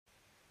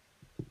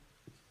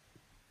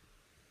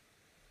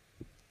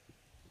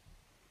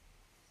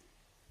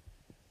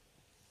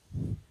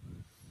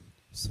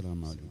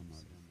السلام عليكم.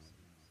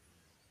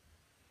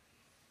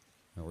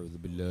 أعوذ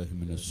بالله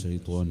من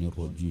الشيطان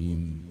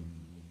الرجيم.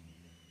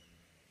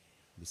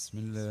 بسم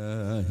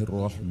الله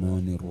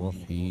الرحمن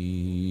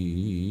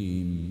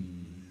الرحيم.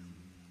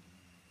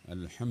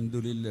 الحمد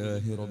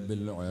لله رب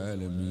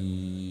العالمين.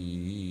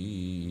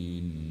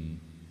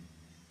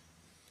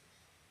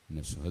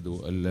 نشهد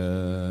أن لا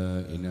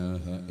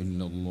إله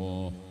إلا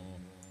الله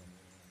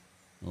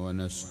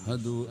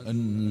ونشهد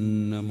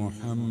أن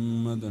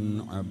محمدًا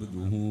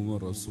عبده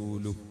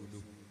ورسوله.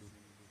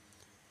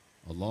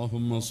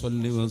 اللهم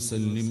صل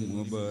وسلم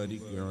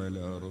وبارك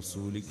على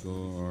رسولك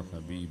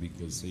وحبيبك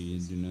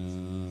سيدنا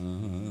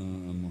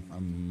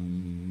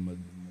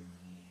محمد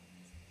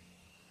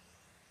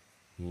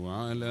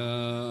وعلى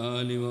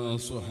آل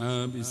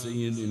وأصحاب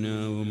سيدنا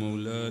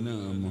ومولانا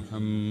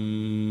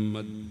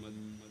محمد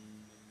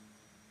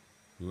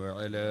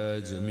وعلى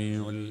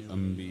جميع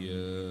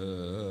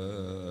الأنبياء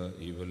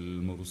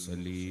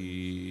والمرسلين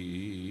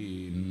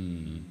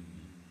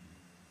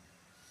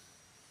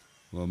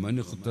ومن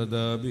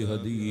اقتدى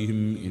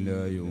بهديهم إلى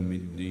يوم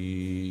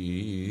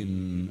الدين.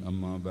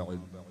 أما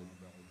بعد،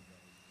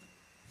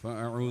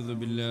 فأعوذ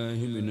بالله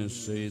من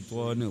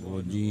الشيطان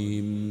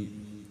الرجيم.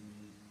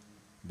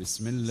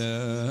 بسم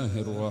الله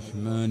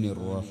الرحمن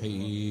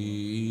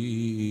الرحيم.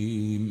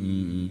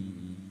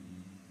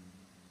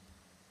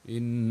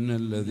 إن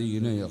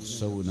الذين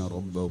يخشون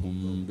ربهم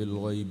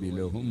بالغيب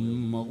لهم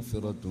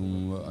مغفرة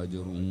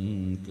وأجر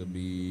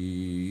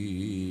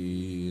كبير.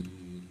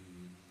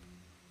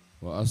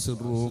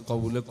 وأسروا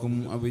قولكم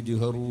أو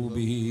اجهروا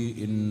به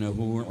إنه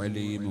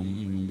عليم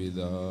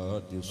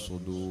بذات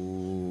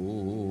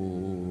الصدور.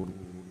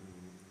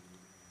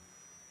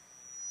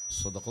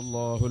 صدق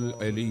الله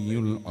العلي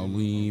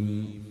العظيم.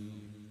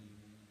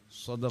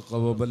 صدق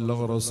وبلغ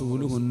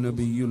رسوله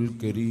النبي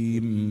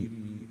الكريم.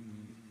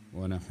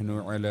 ونحن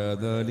على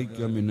ذلك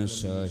من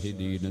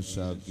الشاهدين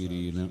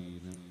الشاكرين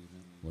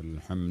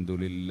والحمد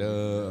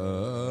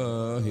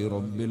لله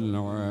رب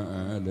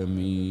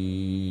العالمين.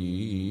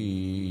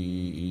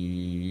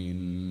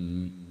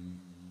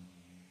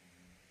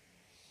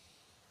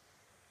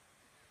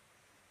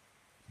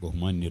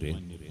 ബഹുമാന്യരെ,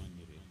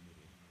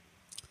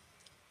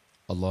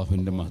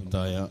 അള്ളാഹുവിൻ്റെ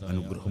മഹത്തായ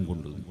അനുഗ്രഹം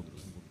കൊണ്ട്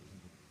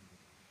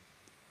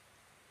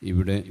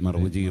ഇവിടെ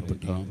മറവ്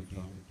ചെയ്യപ്പെട്ട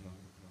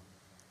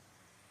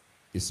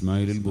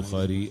ഇസ്മായിൽ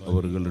ബുഖാരി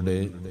അവരുടെ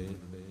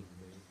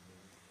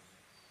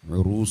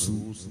ഉറൂസ്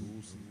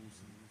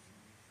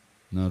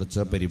നേർച്ച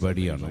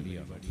പരിപാടിയാണ്.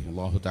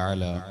 അല്ലാഹു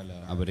തആല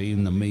അവരെയും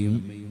നമ്മെയും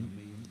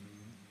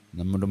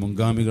നമ്മുടെ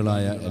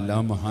മുൻഗാമികളായ എല്ലാ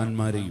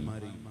മഹാന്മാരെയും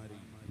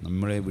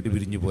നമ്മളെ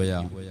വിട്ടുപിരിഞ്ഞു പോയ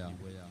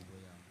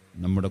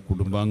നമ്മുടെ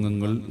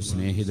കുടുംബാംഗങ്ങൾ,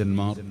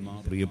 സ്നേഹിതന്മാർ,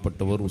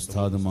 പ്രിയപ്പെട്ടവർ,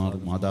 ഉസ്താദുമാർ,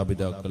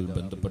 മാതാപിതാക്കൾ,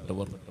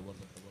 ബന്ധപ്പെട്ടവർ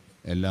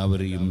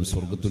എല്ലാവരെയും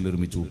സ്വർഗത്തിൽ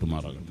ഒരുമിച്ച്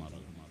കൂട്ടുമാറാകണം.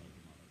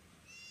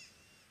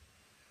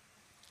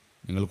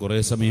 നിങ്ങൾ കുറേ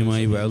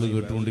സമയമായി വഅദ്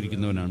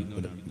കേട്ടുകൊണ്ടിരിക്കുന്നവനാണ്.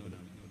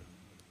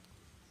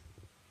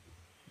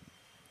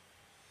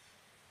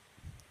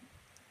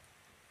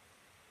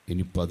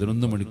 ഇനി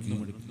 11 മണിക്ക്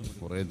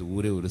കുറേ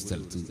ദൂരെ ഒരു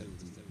സ്ഥലത്ത്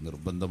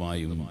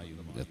നിർബന്ധമായും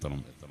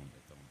എത്തണം.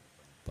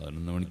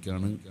 11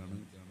 മണിക്കാണ്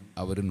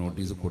അവർ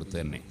നോട്ടീസ് കൊടുത്തത്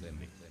തന്നെ.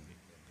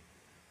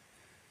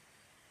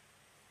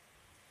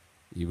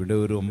 ഇവിടെ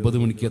ഒരു 9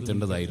 മണിക്ക്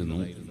എത്തേണ്ടതായിരുന്നു.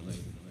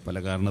 പല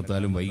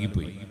കാരണത്താലും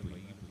വൈകിപ്പോയി.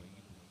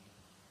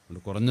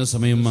 കുറഞ്ഞ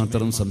സമയം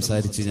മാത്രം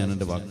സംസാരിച്ച് ഞാൻ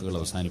എൻ്റെ വാക്കുകൾ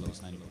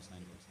അവസാനിപ്പിക്കും.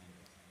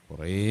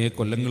 കുറേ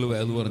കൊല്ലങ്ങൾ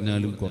വഅദ്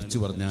പറഞ്ഞാലും കുറച്ച്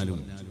പറഞ്ഞാലും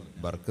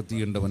ബർക്കത്ത്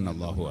ചെയ്യേണ്ടവൻ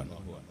അല്ലാഹുവാണ്.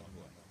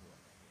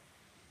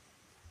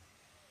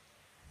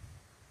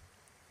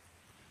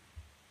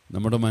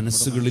 നമ്മുടെ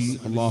മനസ്സുകളിൽ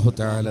അല്ലാഹു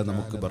തആല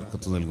നമുക്ക്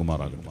ബർക്കത്ത്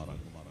നൽകുമാറാകട്ടെ.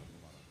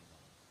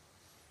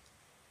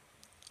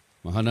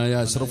 മഹാനായ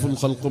അഷ്റഫുൽ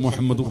ഖൽഖ്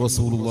മുഹമ്മദുർ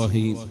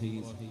റസൂലുള്ളാഹി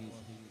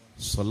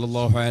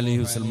സ്വല്ലല്ലാഹു അലൈഹി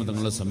വസല്ലം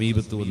തങ്ങളുടെ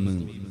സമീപത്ത് വന്ന്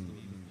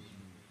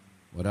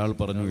ഒരാൾ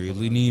പറഞ്ഞു,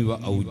 ഇദ്നി വ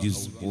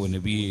ഔജിസ്, ഓ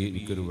നബിയെ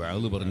എനിക്കൊരു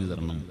വഅദ് പറഞ്ഞു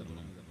തരണം.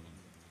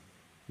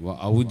 വ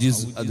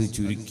ഔജിസ്, അത്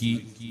ചുരുക്കി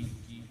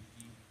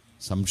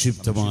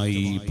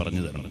സംക്ഷിപ്തമായി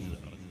പറഞ്ഞു തരണം.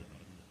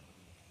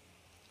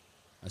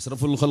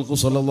 അഷ്റഫുൽ ഖൽഖ്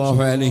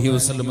സ്വല്ലല്ലാഹു അലൈഹി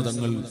വസല്ലം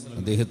തങ്ങൾ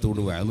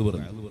അദ്ദേഹത്തോട് വഅദ്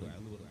പറഞ്ഞു.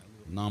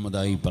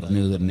 ഒന്നാമതായി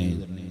പറഞ്ഞത് തന്നെ,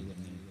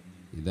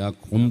 ഇദാ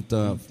ഖുംത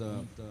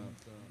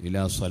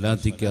ഇലാ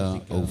സ്വലാത്തിക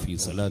ഔ ഫീ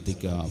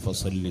സ്വലാത്തിക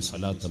ഫസല്ലി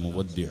സ്വലാത്ത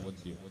മുവദ്ദിഅ.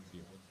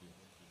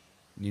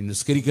 നീ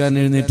നിസ്കരിക്കാൻ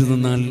എഴുന്നേറ്റ്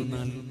നിന്നാൽ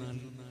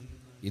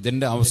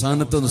ഇതെന്റെ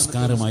അവസാനത്തെ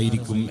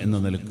നിസ്കാരമായിരിക്കും എന്ന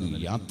നിലക്ക്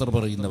യാത്ര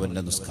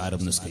പറയുന്നവന്റെ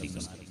നിസ്കാരം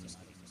നിസ്കരിക്കണം.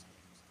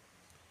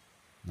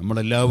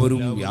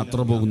 നമ്മളെല്ലാവരും യാത്ര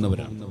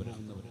പോകുന്നവരാണ്.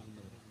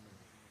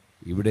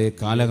 ഇവിടെ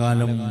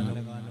കാലകാലം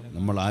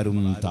നമ്മൾ ആരും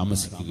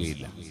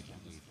താമസിക്കുകയില്ല.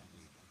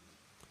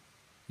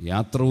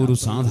 യാത്ര ഒരു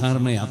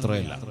സാധാരണ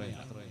യാത്രയല്ല.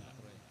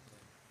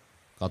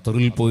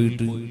 ഖത്തറിൽ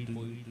പോയിട്ട്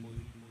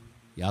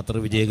യാത്ര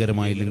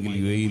വിജയകരമായില്ലെങ്കിൽ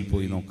UAE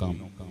പോയി നോക്കാം.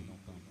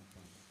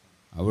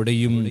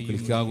 അവിടെയും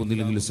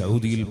ക്ലിക്കാകുന്നില്ലെങ്കിൽ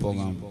സൗദിയിൽ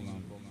പോകാം.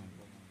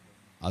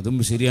 അതും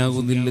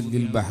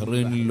ശരിയാകുന്നില്ലെങ്കിൽ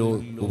ബഹ്റൈനിലോ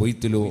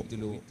കുവൈത്തിലോ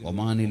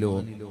ഒമാനിലോ,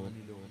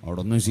 അവിടെ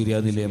ഒന്നും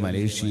ശരിയാകുന്നില്ലേ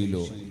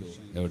മലേഷ്യയിലോ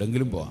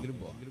എവിടെങ്കിലും പോവാം.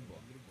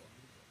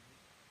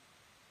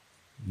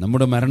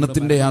 നമ്മുടെ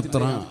മരണത്തിന്റെ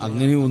യാത്ര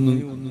അങ്ങനെ ഒന്ന്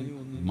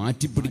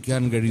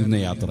മാറ്റിപ്പിടിക്കാൻ കഴിയുന്ന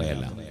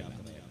യാത്രയല്ല.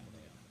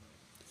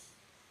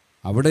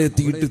 അവിടെ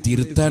എത്തിയിട്ട്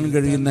തിരുത്താൻ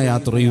കഴിയുന്ന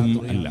യാത്രയും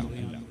അല്ല.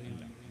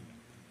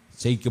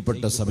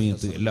 ശയിക്കപ്പെട്ട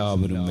സമയത്ത്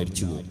എല്ലാവരും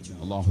മരിച്ചു പോകും.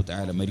 അല്ലാഹു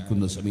തആല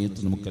മരിക്കുന്ന സമയത്ത്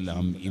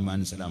നമുക്കെല്ലാം ഈമാൻ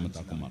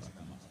സലാമത്താക്കുമാർ.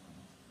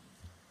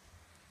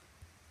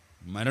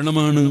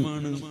 മരണമാണ്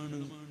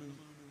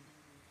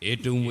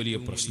ഏറ്റവും വലിയ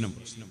പ്രശ്നം.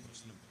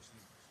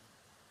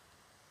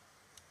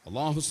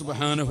 അല്ലാഹു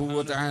സുബ്ഹാനഹു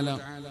വ തആല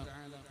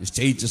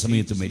നിശ്ചയിച്ച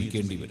സമയത്ത്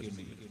മരിക്കേണ്ടി വരും.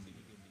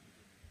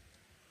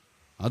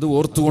 അത്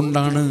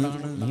ഓർത്തുകൊണ്ടാണ്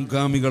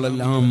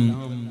മുൻഗാമികളെല്ലാം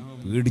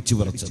പേടിച്ചു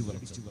വിറച്ചത്.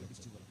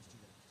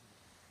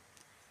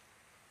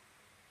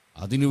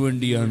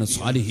 അതിനുവേണ്ടിയാണ്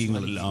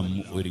സാലിഹീങ്ങളെല്ലാം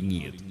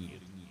ഒരുങ്ങിയത്.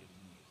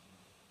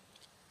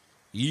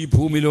 ഈ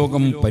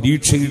ഭൂമിലോകം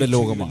പരീക്ഷയുടെ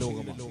ലോകമാണ്.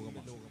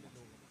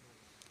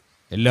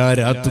 എല്ലാ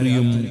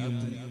രാത്രിയും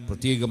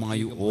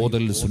പ്രത്യേകമായി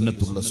ഓതൽ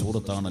സുന്നത്തുള്ള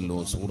സൂറത്താണല്ലോ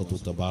സൂറത്തു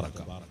തബാറക.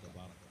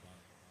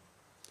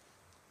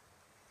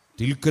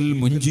 തിൽക്കൽ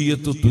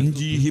മുൻജിയത്തു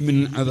തുൻജീഹി മിൻ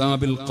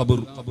അദാബിൽ ഖബർ.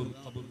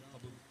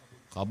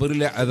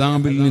 ഖബറിലെ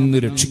അദാബിൽ നിന്ന്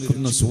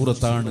രക്ഷിക്കുന്ന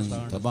സൂറത്താണ്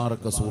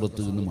തബാറക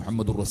സൂറത്ത് എന്ന്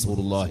മുഹമ്മദുർ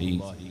റസൂലുള്ളാഹി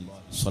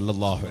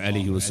സ്വല്ലല്ലാഹു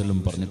അലൈഹി വസല്ലം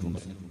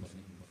പറഞ്ഞിട്ടുണ്ട്.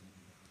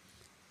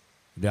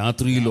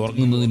 രാത്രിയിൽ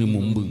ഉറങ്ങുന്നതിന്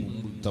മുമ്പ്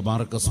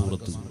തബാറക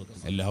സൂറത്ത്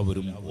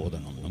എല്ലാവരും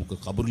ഓതണം. നമുക്ക്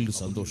ഖബറിൽ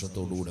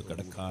സന്തോഷത്തോടുകൂടെ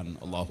കിടക്കാൻ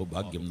അല്ലാഹു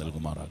ഭാഗ്യം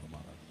നൽകുമാറാകും.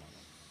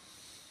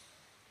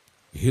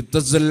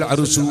 ഹിത്തസൽ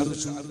അർശു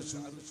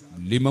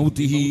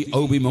ലിമൗതിഹി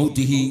ഔ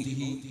ബിമൗതിഹി.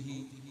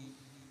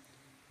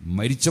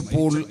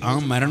 മരിച്ചപ്പോൾ ആ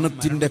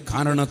മരണത്തിന്റെ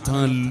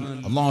കാരണത്താൽ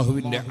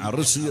അല്ലാഹുവിന്റെ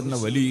അർശ് എന്ന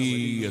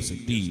വലിയ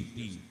ശക്തി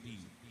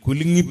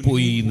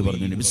കുലുങ്ങിപ്പോയി എന്ന്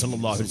പറഞ്ഞു നബി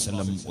സല്ലല്ലാഹു അലൈഹി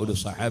വസല്ലം ഒരു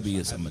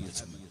സഹാബിയെ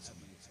സംബന്ധിച്ച്.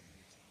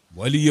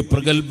 വലിയ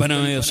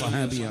പ്രഗൽഭനായ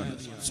സഹാബിയാണ്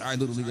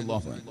സഅദ്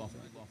റളിയല്ലാഹു അൻഹു.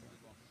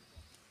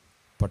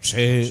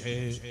 പക്ഷേ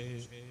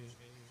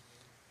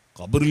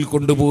ഖബറിൽ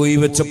കൊണ്ടുപോയി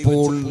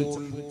വെച്ചപ്പോൾ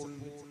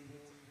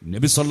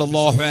നബി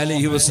സല്ലല്ലാഹു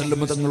അലൈഹി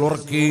വസല്ലം തങ്ങൾ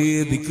ഉറക്കെ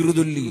ദിക്ർ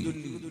ചൊല്ലി,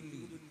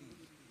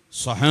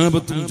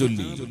 സഹാബത്തും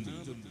ചൊല്ലി.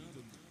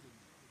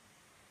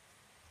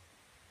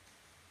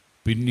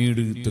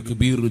 പിന്നീട്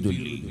തക്ബീർ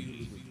ചൊല്ലി,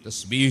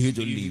 തസ്ബീഹ്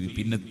ചൊല്ലി,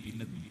 പിന്നെ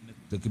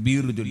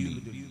തക്ബീർ ചൊല്ലി.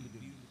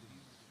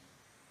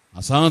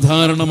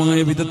 അസാധാരണമായ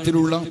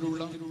വിധത്തിലുള്ള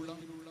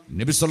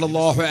നബി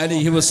സല്ലല്ലാഹു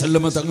അലൈഹി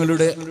വസല്ലം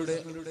തങ്ങളുടെ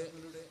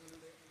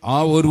ആ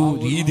ഒരു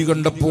രീതി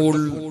കണ്ടപ്പോൾ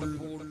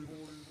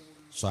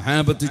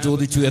സഹാബത്ത്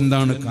ചോദിച്ചു,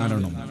 എന്താണ്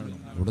കാരണം?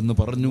 അവിടുന്ന്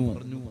പറഞ്ഞു,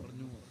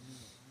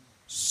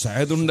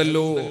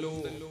 സഅദുണ്ടല്ലോ,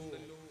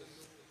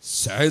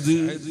 സഅദ്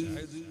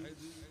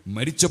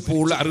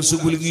മരിച്ചപ്പോൾ അർശ്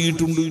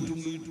കുലുങ്ങിയിട്ടുണ്ട്.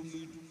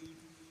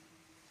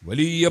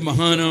 വലിയ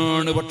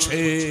മഹാനാണ്.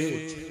 പക്ഷേ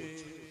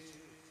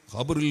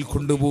ഖബറിൽ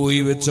കൊണ്ടുപോയി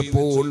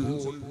വെച്ചപ്പോൾ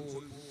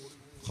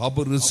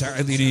ഖബർ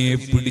സഅദിനെ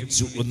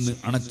പിടിച്ചു ഒന്ന്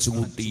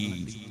അണച്ചുകൂട്ടി.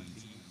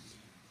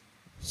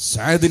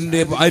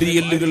 സഅദിന്റെ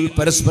വാരിയെല്ലുകൾ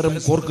പരസ്പരം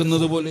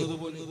കോർക്കുന്നത് പോലെ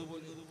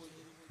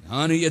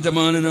ഞാൻ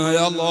യജമാനനായ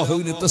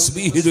അല്ലാഹുവിന്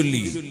തസ്ബീഹ്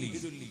ചൊല്ലി.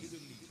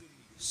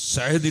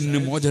 സഅദിന്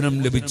മോചനം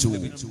ലഭിച്ചു.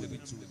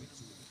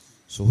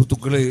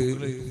 സുഹൃത്തുക്കളെ,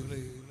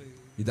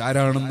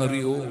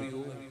 ഇതാരാണെന്നറിയോ?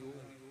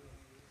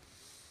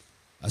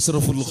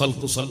 അസ്റഫുൽ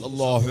ഖൽഖ്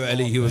സല്ലല്ലാഹു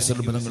അലൈഹി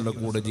വസല്ലം തങ്ങളുടെ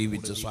കൂടെ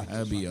ജീവിച്ച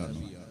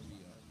സ്വഹാബിയാണ്.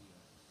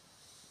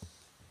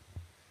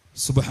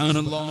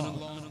 സുബ്ഹാനല്ലാഹ്.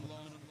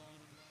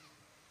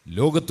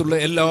 ലോകത്തുള്ള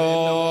എല്ലാ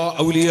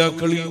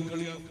ഔലിയാക്കളിലും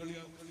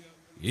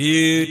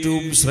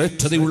ഏറ്റവും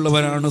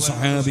ശ്രേഷ്ഠതയുള്ളവരാണ്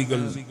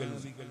സഹാബികൾ.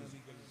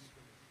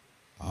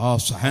 ആ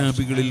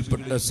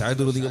സഹാബികളിൽപ്പെട്ട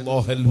സഅദ്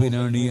റളിയല്ലാഹു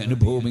അൻഹുവിനാണ് ഈ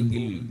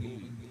അനുഭവമെങ്കിൽ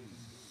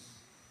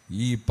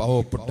ഈ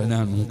പാവപ്പെട്ട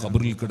ഞാൻ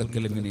ഖബറിൽ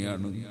കിടക്കൽ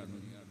എങ്ങനെയാണ്?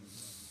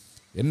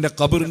 എന്റെ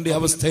ഖബറിന്റെ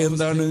അവസ്ഥ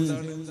എന്താണ്,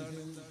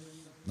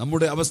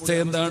 നമ്മുടെ അവസ്ഥ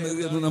എന്താണ്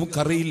എന്ന്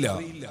നമുക്കറിയില്ല.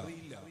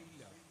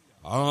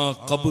 ആ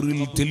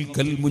ഖബറിൽ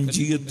തിൽക്കൽ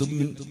മുൻജിയത്തു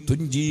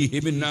തുൻജീഹി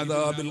മിൻ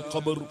അദാബിൽ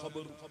ഖബർ.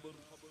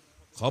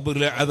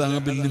 ഖബറിലെ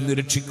അദാബിൽ നിന്ന്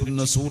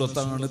രക്ഷിക്കുന്ന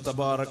സൂറത്താണ്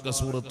തബാറക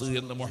സൂറത്ത്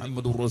എന്ന്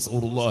മുഹമ്മദുർ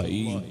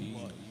റസൂലുള്ളാഹി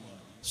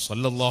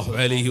സ്വല്ലല്ലാഹു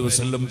അലൈഹി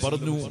വസല്ലം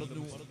പറഞ്ഞു.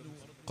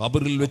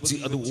 ഖബറിൽ വെച്ച്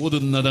അത്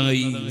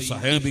ഓതുന്നതായി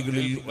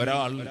സഹാബികളിൽ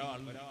ഒരാൾ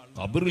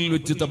ഖബറിൽ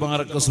വെച്ച്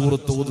തബാറക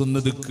സൂറത്ത്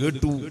ഓതുന്നത്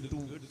കേട്ടു.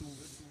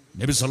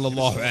 നബി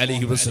സല്ലല്ലാഹു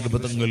അലൈഹി വസല്ലം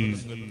തങ്ങൾ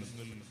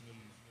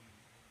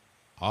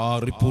ആ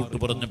റിപ്പോർട്ട്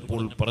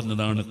പറഞ്ഞപ്പോൾ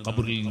പറഞ്ഞതാണ്,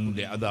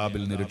 ഖബറിന്റെ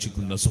അദാബിൽ നിന്ന്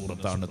രക്ഷിക്കുന്ന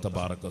സൂറത്താണ്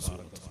തബാറക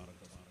സൂറത്ത്.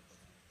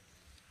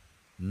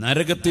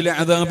 നരകത്തിലെ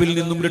അദാബിൽ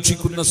നിന്നും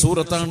രക്ഷിക്കുന്ന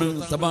സൂറത്താണ്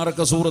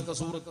തബാറക സൂറത്ത്.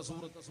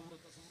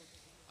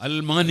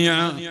 അൽ-മാനിഅ,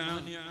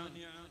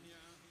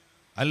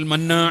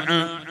 അൽ-മന്നാഅ,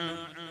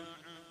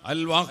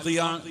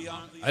 അൽ-വാഖിയ,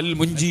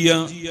 അൽ-മുൻജിയ,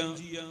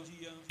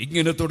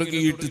 ഇങ്ങനെ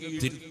തുടങ്ങിയിട്ട്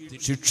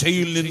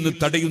ശിക്ഷയിൽ നിന്ന്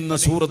തടയുന്ന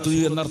സൂറത്ത്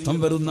എന്നർത്ഥം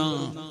വരുന്ന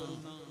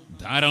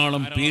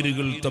ധാരാളം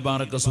പേരുകൾ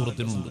തബാറക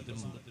സൂറത്തിനുണ്ട്.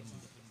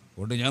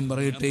 അതുകൊണ്ട് ഞാൻ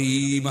പറയട്ടെ,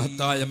 ഈ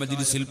മഹത്തായ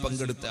മജ്ലിസിൽ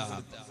പങ്കെടുത്ത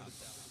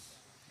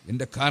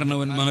എന്റെ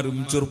കാരണവന്മാരും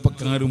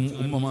ചെറുപ്പക്കാരും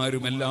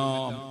ഉമ്മമാരും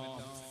എല്ലാം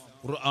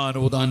ഖുർആൻ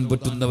ഓതാൻ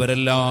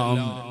പറ്റുന്നവരെല്ലാം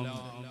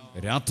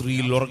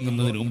രാത്രിയിൽ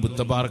ഉറങ്ങുന്നതിന് മുമ്പ്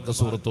തബാറക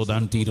സൂറത്ത്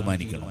ഓതാൻ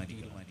തീരുമാനിക്കണം.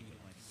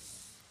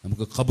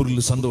 നമുക്ക് ഖബറിൽ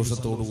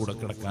സന്തോഷത്തോടുകൂടെ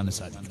കിടക്കാൻ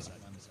സാധിക്കണം.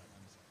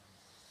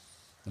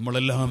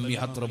 നമ്മളെല്ലാം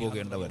യാത്ര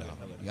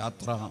പോകേണ്ടവരാണ്.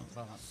 യാത്ര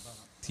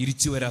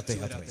തിരിച്ചു വരാത്ത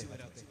യാത്ര.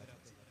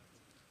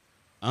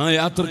 ആ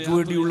യാത്രയ്ക്ക്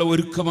വേണ്ടിയുള്ള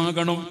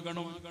ഒരുക്കമാകണം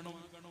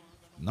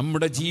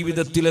നമ്മുടെ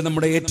ജീവിതത്തിലെ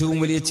നമ്മുടെ ഏറ്റവും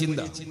വലിയ ചിന്ത.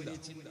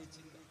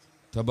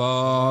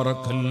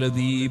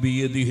 തബാറക്കല്ലദീ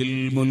ബിയദിഹിൽ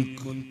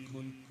മുൽക്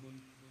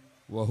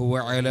വഹുവ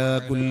അലാ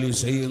കുല്ലി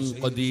ശൈഇൻ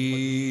ഖദീർ.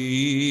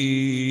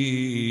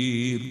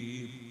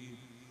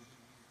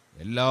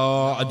 എല്ലാ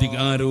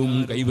അധികാരവും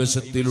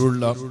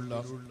കൈവശത്തിലുള്ള,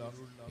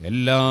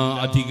 എല്ലാ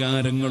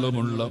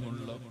അധികാരങ്ങളുമുള്ള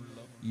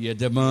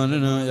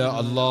യജമാനനായ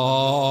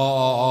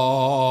അല്ലാഹ്,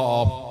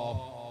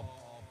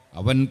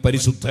 അവൻ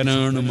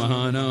പരിശുദ്ധനാണ്,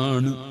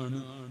 മഹാനാണ്,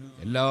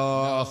 എല്ലാ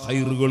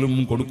ഖൈറുകളും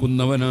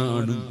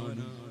കൊടുക്കുന്നവനാണ്.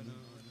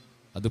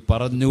 അത്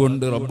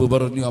പറഞ്ഞുകൊണ്ട് റബ്ബ്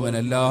പറഞ്ഞു അവൻ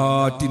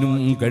എല്ലാറ്റിനും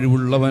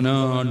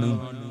കഴിവുള്ളവനാണ്.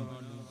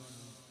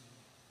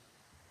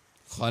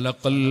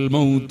 ഖലഖൽ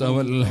മൗത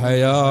വൽ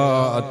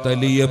ഹയാത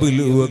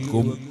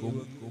ലിയബ്ലുവക്കും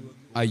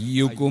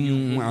അയ്യുക്കും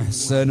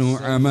അഹ്സനു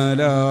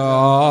അമലാ.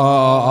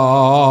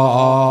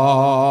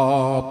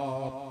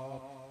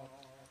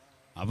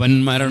 അവൻ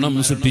മരണം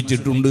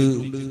സൃഷ്ടിച്ചിട്ടുണ്ട്,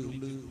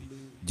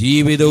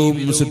 ജീവിതവും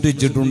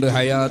സൃഷ്ടിച്ചിട്ടുണ്ട്,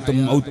 ഹയാത്തും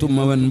മൗത്തും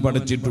അവൻ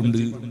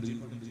പടച്ചിട്ടുണ്ട്.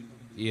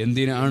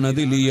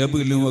 എന്തിനാണത്?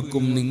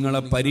 ലിയബ്ലുവക്കും,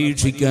 നിങ്ങളെ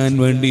പരീക്ഷിക്കാൻ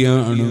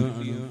വേണ്ടിയാണ്.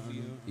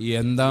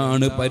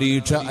 എന്താണ്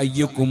പരീക്ഷ?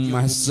 അയ്യുക്കും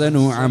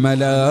അഹ്സനു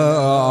അമലാ,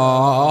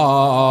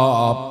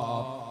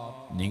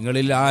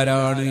 നിങ്ങളിൽ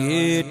ആരാണ്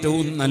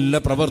ഏറ്റവും നല്ല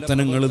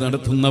പ്രവർത്തനങ്ങൾ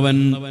നടത്തുന്നവൻ,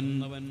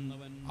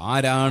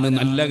 ആരാണ്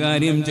നല്ല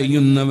കാര്യം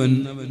ചെയ്യുന്നവൻ.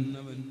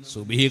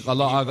 സുബ്ഹി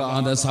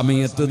ഖളാകാതെ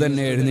സമയത്ത്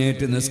തന്നെ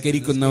എഴുന്നേറ്റ്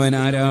നിസ്കരിക്കുന്നവൻ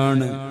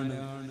ആരാണ്?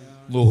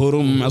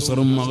 ളുഹറും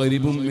അസ്റും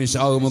മഗ്രിബും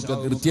ഇശാവും ഒക്കെ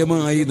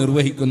കൃത്യമായി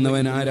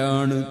നിർവഹിക്കുന്നവൻ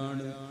ആരാണ്?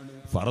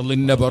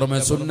 ഫർളിന്റെ പുറമെ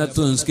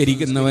സുന്നത്ത്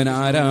നിസ്കരിക്കുന്നവൻ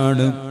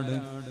ആരാണ്?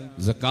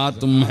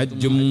 സകാത്തും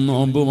ഹജ്ജും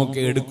നോമ്പും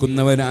ഒക്കെ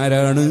എടുക്കുന്നവൻ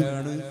ആരാണ്?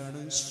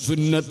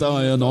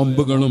 സുന്നത്തായ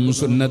നോമ്പുകളും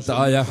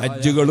സുന്നത്തായ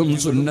ഹജ്ജുകളും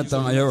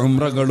സുന്നത്തായ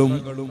ഉംറകളും,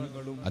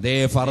 അതേ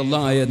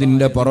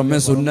ഫർളായതിന്റെ പുറമെ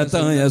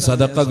സുന്നത്തായ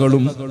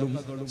സദഖകളും,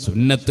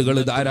 സുന്നത്തുകൾ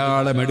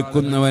ധാരാളം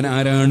എടുക്കുന്നവൻ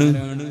ആരാണ്?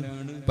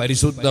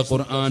 പരിശുദ്ധ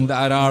ഖുർആൻ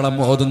ധാരാളം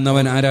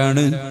ഓതുന്നവൻ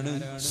ആരാണ്?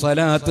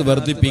 സ്വലാത്ത്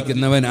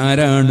വർദ്ധിപ്പിക്കുന്നവൻ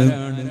ആരാണ്?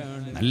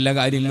 നല്ല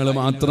കാര്യങ്ങൾ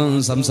മാത്രം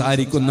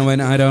സംസാരിക്കുന്നവൻ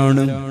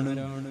ആരാണ്?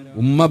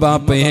 ഉമ്മ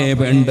ബാപ്പയെ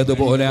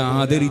വേണ്ടതുപോലെ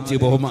ആദരിച്ച്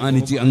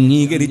ബഹുമാനിച്ച്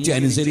അംഗീകരിച്ച്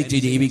അനുസരിച്ച്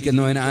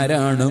ജീവിക്കുന്നവൻ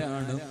ആരാണ്?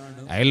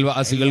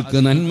 അയൽവാസികൾക്ക്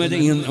നന്മ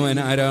ചെയ്യുന്നവൻ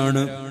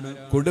ആരാണ്?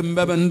 കുടുംബ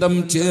ബന്ധം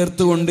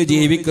ചേർത്തുകൊണ്ട്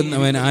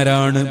ജീവിക്കുന്നവൻ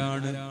ആരാണ്?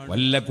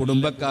 വല്ല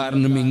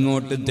കുടുംബക്കാരനും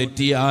ഇങ്ങോട്ട്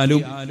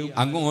തെറ്റിയാലും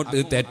അങ്ങോട്ട്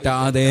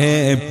തെറ്റാതെ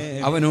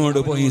അവനോട്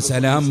പോയി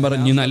സലാം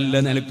പറഞ്ഞ് നല്ല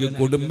നിലയ്ക്ക്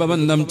കുടുംബ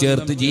ബന്ധം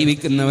ചേർത്ത്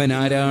ജീവിക്കുന്നവൻ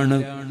ആരാണ്?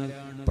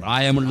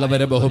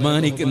 പ്രായമുള്ളവരെ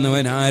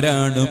ബഹുമാനിക്കുന്നവൻ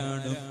ആരാണ്?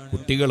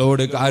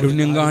 കുട്ടികളോട്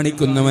കാരുണ്യം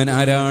കാണിക്കുന്നവൻ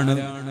ആരാണ്?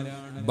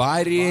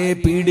 ഭാര്യയെ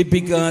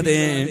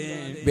പീഡിപ്പിക്കാതെ,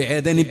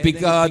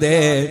 വേദനിപ്പിക്കാതെ,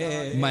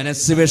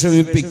 മനസ്സ്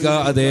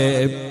വിഷമിപ്പിക്കാതെ,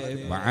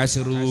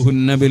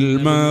 വഅശ്റൂഹുന്ന ബിൽ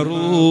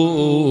മഅറൂഫ്,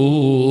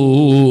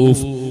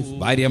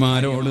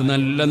 ഭാര്യമാരോട്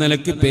നല്ല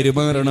നിലയ്ക്ക്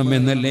പെരുമാറണം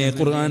എന്നല്ലേ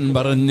ഖുർആൻ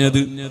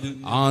പറഞ്ഞത്.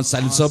 ആ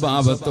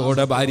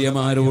സൽസ്വഭാവത്തോടെ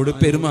ഭാര്യമാരോട്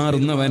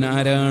പെരുമാറുന്നവൻ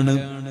ആരാണ്?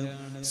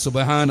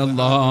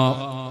 സുബ്ഹാനല്ലാഹ്.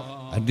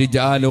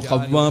 الرجال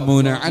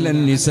قوامون على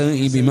النساء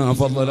بما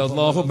فضل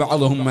الله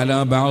بعضهم على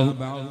بعض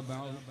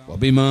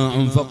وبما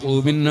أنفقوا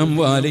من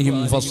أموالهم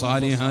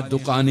فالصالحات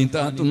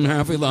قانتات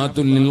حافظات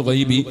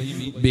للغيب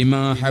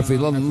بما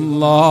حفظ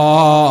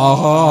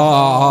الله.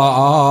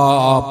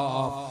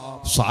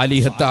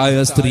 സാലിഹത്തായ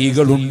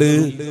സ്ത്രീകളുണ്ട്,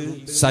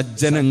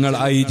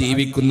 സജ്ജനങ്ങളായി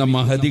ജീവിക്കുന്ന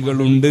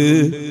മഹദികളുണ്ട്.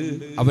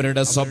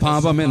 അവരുടെ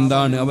സ്വഭാവം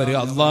എന്താണ്? അവർ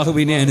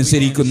അള്ളാഹുവിനെ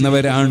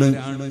അനുസരിക്കുന്നവരാണ്.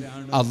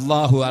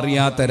 അള്ളാഹു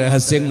അറിയാത്ത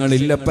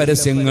രഹസ്യങ്ങളില്ല,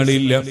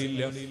 പരസ്യങ്ങളില്ല.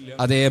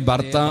 അതേ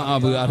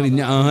ഭർത്താവ്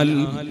അറിഞ്ഞാൽ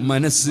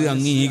മനസ്സ്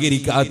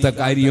അംഗീകരിക്കാത്ത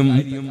കാര്യം,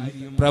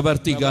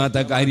 പ്രവർത്തിക്കാത്ത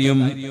കാര്യം,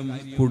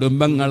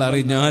 കുടുംബങ്ങൾ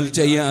അറിഞ്ഞാൽ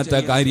ചെയ്യാത്ത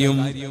കാര്യം,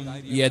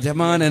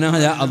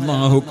 യജമാനനായ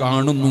അള്ളാഹു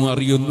കാണുന്നു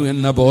അറിയുന്നു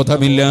എന്ന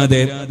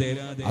ബോധമില്ലാതെ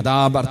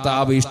അതാ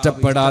ഭർത്താവ്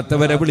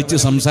ഇഷ്ടപ്പെടാത്തവരെ വിളിച്ച്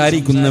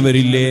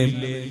സംസാരിക്കുന്നവരില്ലേ?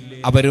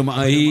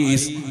 അവരുമായി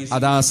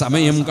അതാ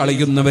സമയം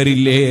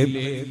കളയുന്നവരില്ലേ?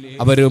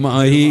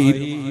 അവരുമായി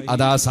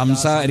അതാ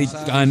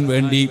സംസാരിക്കാൻ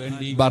വേണ്ടി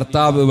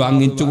ഭർത്താവ്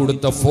വാങ്ങിച്ചു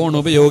കൊടുത്ത ഫോൺ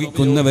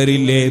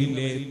ഉപയോഗിക്കുന്നവരില്ലേ?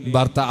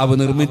 ഭർത്താവ്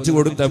നിർമ്മിച്ചു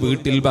കൊടുത്ത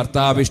വീട്ടിൽ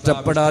ഭർത്താവ്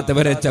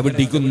ഇഷ്ടപ്പെടാത്തവരെ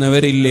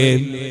ചവിട്ടിക്കുന്നവരില്ലേ?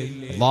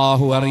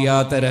 അല്ലാഹു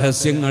അറിയാത്ത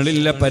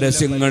രഹസ്യങ്ങളില്ല,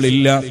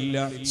 പരസ്യങ്ങളില്ല.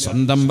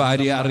 സ്വന്തം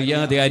ഭാര്യ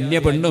അറിയാതെ അന്യ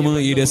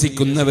പെണ്ണുമായി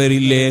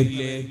രസിക്കുന്നവരില്ലേ?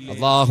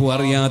 അല്ലാഹു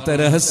അറിയാത്ത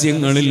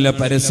രഹസ്യങ്ങളില്ല,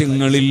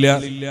 പരസ്യങ്ങളില്ല.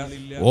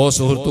 ഓ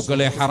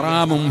സുഹൃത്തുക്കളെ,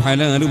 ഹറാമും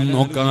ഹലാലും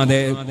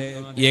നോക്കാതെ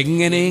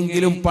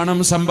എങ്ങനെയെങ്കിലും പണം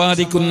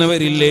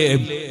സമ്പാദിക്കുന്നവരില്ലേ?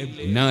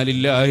 ഇന്നാ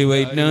ലില്ലാഹി വ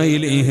ഇന്നാ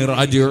ഇലൈഹി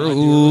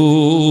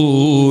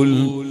റാജിഊൻ.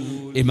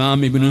 ഇമാം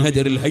ഇബ്നു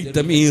ഹജർ അൽ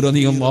ഹൈതമി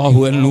റളിയല്ലാഹു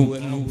അൻഹു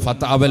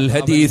ഫതവൽ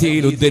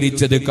ഹദീസിൽ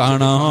ഉദ്ധരിച്ചത്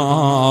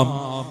കാണാം.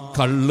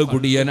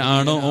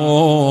 കള്ളുകുടിയനാണോ,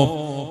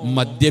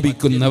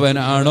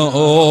 മദ്യപിക്കുന്നവനാണോ,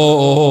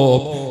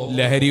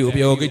 ലഹരി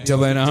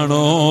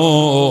ഉപയോഗിച്ചവനാണോ?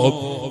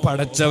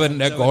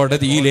 പടച്ചവന്റെ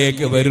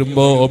കോടതിയിലേക്ക്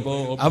വരുമ്പോ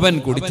അവൻ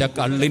കുടിച്ച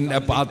കള്ളിന്റെ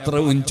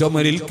പാത്രവും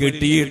ചുമരിൽ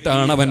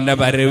കെട്ടിയിട്ടാണ് അവന്റെ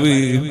വരവ്.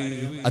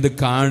 അത്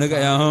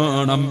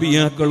കാണുകയാണ്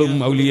അമ്പിയാക്കളും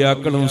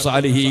ഔലിയാക്കളും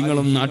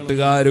സാലിഹീങ്ങളും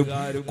നാട്ടുകാരും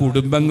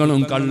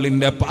കുടുംബങ്ങളും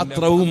കള്ളിന്റെ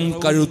പാത്രവും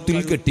കഴുത്തിൽ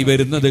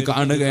കെട്ടിവരുന്നത്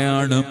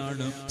കാണുകയാണ്.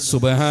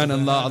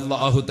 സുബ്ഹാനല്ലാഹ്.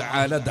 അല്ലാഹു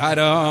തആല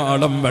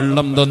ധാരാളം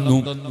വെള്ളം തന്നു,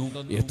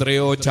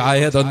 എത്രയോ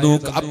ചായ തന്നു,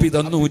 കാപ്പി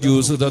തന്നു,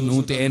 ജ്യൂസ് തന്നു,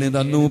 തേന്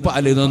തന്നു,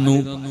 പാല് തന്നു.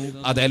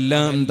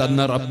 അതെല്ലാം തന്ന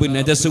റബ്ബ്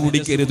നജസ്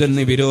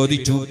കുടിക്കരുതെന്ന്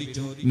വിരോധിച്ചു.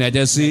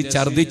 നജസ്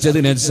ഛർദിച്ചത്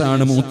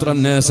നജസാണ്, മൂത്രം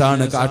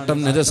നജസാണ്, കാട്ടം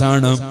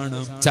നജസാണ്,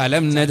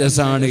 ചലം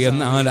നജസാണ്.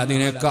 എന്നാൽ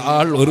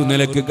അതിനേക്കാൾ ഒരു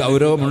നിലക്ക്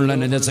ഗൗരവമുള്ള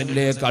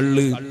നജസല്ലേ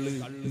കള്ള്.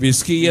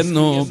 വിസ്കി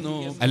എന്നോ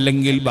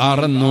അല്ലെങ്കിൽ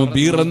ബാറെന്നോ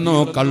ബീറെന്നോ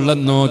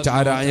കള്ളെന്നോ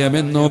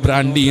ചാരായമെന്നോ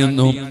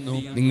ബ്രാൻഡിയെന്നോ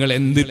നിങ്ങൾ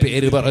എന്ത്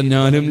പേര്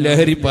പറഞ്ഞാലും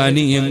ലഹരി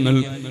പാനീയങ്ങൾ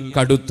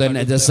കടുത്ത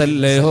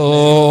നജസല്ലയോ?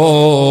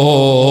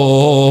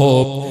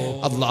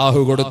 അള്ളാഹു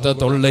കൊടുത്ത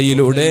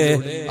തൊള്ളയിലൂടെ,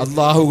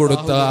 അള്ളാഹു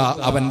കൊടുത്ത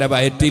അവന്റെ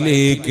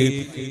വയറ്റിലേക്ക്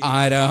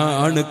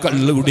ആരാണ്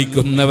കള്ളു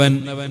കുടിക്കുന്നവൻ?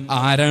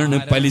 ആരാണ്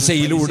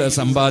പലിശയിലൂടെ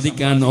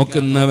സമ്പാദിക്കാൻ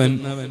നോക്കുന്നവൻ?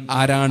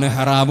 ആരാണ്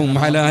ഹറാമും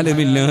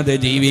ഹലാലുമില്ലാതെ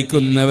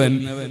ജീവിക്കുന്നവൻ?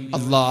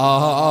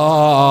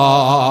 അല്ലാഹ്.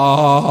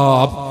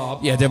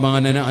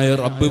 യജമാനനായ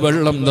റബ്ബ്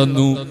വെള്ളം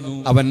തന്നു,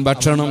 അവൻ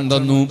ഭക്ഷണം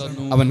തന്നു,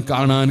 അവൻ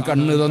കാണാൻ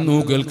കണ്ണ് തന്നു,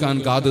 കേൾക്കാൻ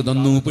കാത്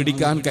തന്നു,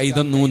 പിടിക്കാൻ കൈ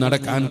തന്നു,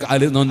 നടക്കാൻ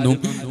കാല് തന്നു,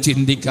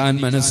 ചിന്തിക്കാൻ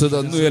മനസ്സ്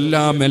തന്നു,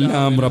 എല്ലാം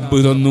റബ്ബ്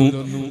തന്നു.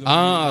 ആ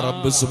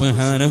റബ്ബ്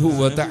സുബ്ഹാനഹു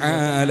വ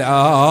തആല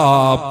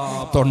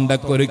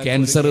തൊണ്ടക്കൊരു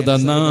ക്യാൻസർ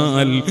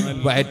തന്നാൽ,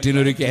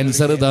 വയറ്റിനൊരു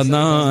ക്യാൻസർ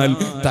തന്നാൽ,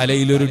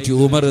 തലയിലൊരു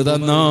ട്യൂമർ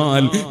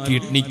തന്നാൽ,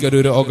 കിഡ്നിക്കൊരു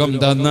രോഗം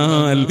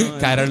തന്നാൽ,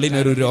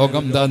 കരളിനൊരു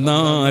രോഗം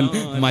തന്നാൽ,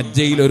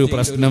 മജ്ജയിലൊരു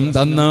പ്രശ്നം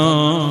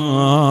തന്നാൽ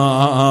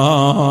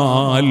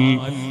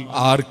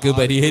ആർക്ക്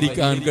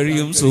പരിഹരിക്കാൻ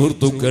കഴിയും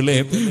സുഹൃത്തുക്കളെ?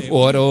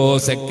 ഓരോ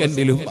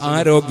സെക്കൻഡിലും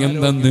ആരോഗ്യം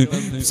തന്ന്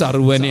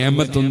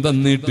സർവ്വനിയമത്തും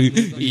തന്നിട്ട്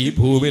ഈ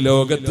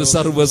ഭൂമിലോകത്ത്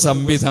സർവ്വ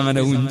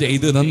സംവിധാനവും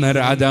ചെയ്തു തന്ന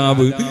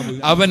രാജാവ്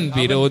അവൻ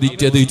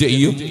വിരോധിച്ചത്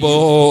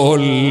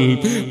ചെയ്യുമ്പോൾ,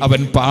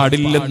 അവൻ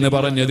പാടില്ലെന്ന്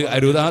പറഞ്ഞത്,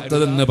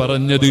 അരുതാത്തതെന്ന്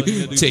പറഞ്ഞത്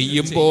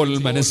ചെയ്യുമ്പോൾ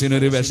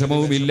മനസ്സിനൊരു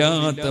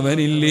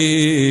വിഷമവുമില്ലാത്തവനില്ലേ?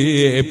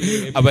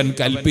 അവൻ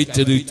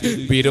കൽപ്പിച്ചത്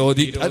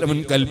അവൻ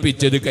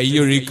കൽപ്പിച്ചത്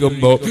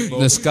കൈയൊഴിക്കുമ്പോ,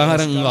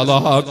 നിസ്കാരം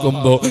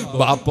ഖളാക്കുമ്പോ,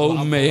 ബാപ്പ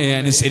ഉമ്മയെ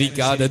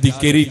അനുസരിക്കാതെ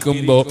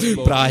ധിക്കരിക്കുമ്പോ,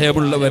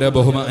 പ്രായമുള്ളവരെ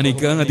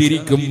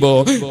ബഹുമാനിക്കാതിരിക്കുമ്പോ,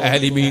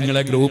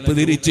 ആലിമീങ്ങളെ ഗ്രൂപ്പ്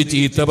തിരിച്ച്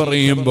ചീത്ത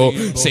പറയുമ്പോ,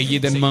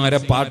 സയ്യിദന്മാരെ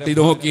പാട്ടി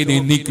നോക്കി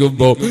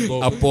നിന്ദിക്കുമ്പോ,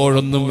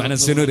 അപ്പോഴൊന്നും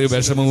മനസ്സിനൊരു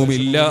വിഷമവും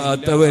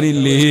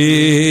ഇല്ലാത്തവനില്ലേ?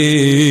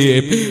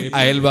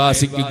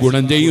 അയൽവാസിക്ക്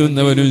ഗുണം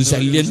ചെയ്യുന്നവനും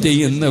ശല്യം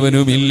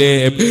ചെയ്യുന്നവനുമില്ലേ?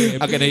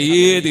 അങ്ങനെ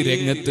ഏത്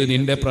രംഗത്ത്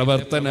നിന്റെ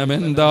പ്രവർത്തനം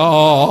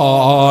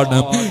എന്താണ്?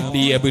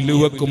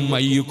 ലിയബ്ലുവക്കും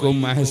അയ്യുക്കും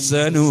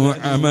അഹ്സനു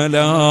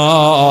അമലാ.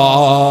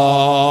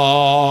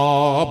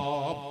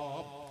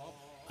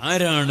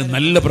 ആരാണ്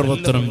നല്ല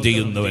പ്രവർത്തനം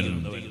ചെയ്യുന്നവൻ?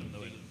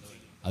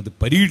 അത്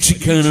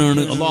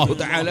പരീക്ഷിക്കാനാണ് അല്ലാഹു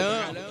തആല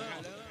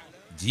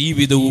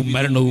ജീവിതവും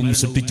മരണവും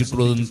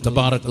സൃഷ്ടിച്ചിട്ടുള്ളതെന്ന്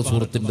തബാറക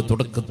സൂറത്തിന്റെ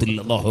തുടക്കത്തിൽ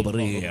അല്ലാഹു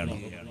പറയുകയാണ്.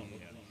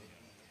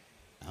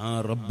 ആ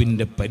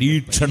റബ്ബിന്റെ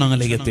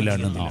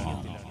പരീക്ഷണാലയത്തിലാണ് നാം.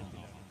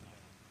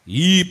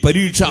 ഈ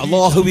പരീക്ഷ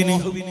അല്ലാഹുവിന്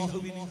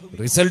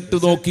റിസൾട്ട്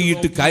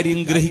നോക്കിയിട്ട് കാര്യം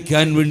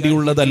ഗ്രഹിക്കാൻ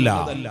വേണ്ടിയുള്ളതല്ല.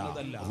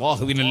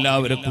 അല്ലാഹുവിന്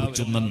എല്ലാവരെ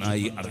കുറിച്ചും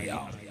നന്നായി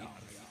അറിയാം.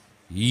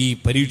 ഈ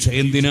പരീക്ഷ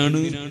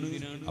എന്തിനാണ്?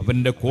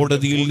 അവന്റെ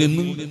കോടതിയിൽ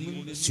നിന്ന്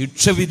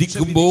ശിക്ഷ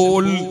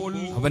വിധിക്കുമ്പോൾ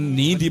അവൻ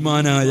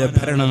നീതിമാനായ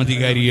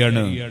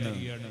ഭരണാധികാരിയാണ്.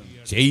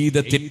 ചെയ്ത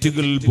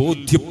തെറ്റുകൾ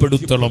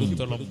ബോധ്യപ്പെടുത്തണം.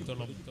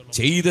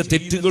 ചെയ്ത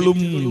തെറ്റുകളും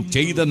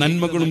ചെയ്ത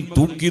നന്മകളും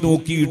തൂക്കി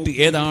നോക്കിയിട്ട്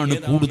ഏതാണ്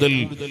കൂടുതൽ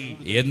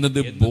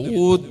എന്നത്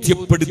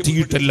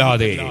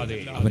ബോധ്യപ്പെടുത്തിയിട്ടല്ലാതെ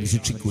അവൻ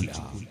ശിക്ഷിക്കൂല.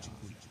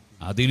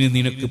 അതിന്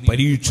നിനക്ക്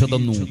പരീക്ഷ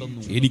തന്നു,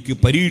 എനിക്ക്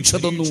പരീക്ഷ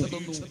തന്നു.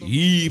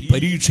 ഈ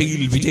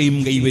പരീക്ഷയിൽ വിജയം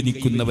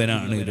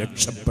കൈവരിക്കുന്നവനാണ്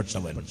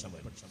രക്ഷപ്പെട്ടവൻ.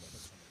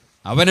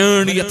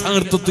 അവനാണ്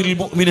യഥാർത്ഥത്തിൽ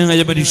മുഅ്മിനായ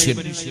മനുഷ്യൻ.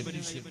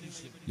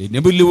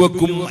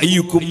 ലിനബ്ലുവക്കും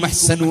അയ്യുക്കും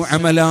അഹ്സനു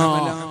അമലാ.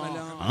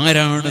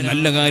 ആരാണ്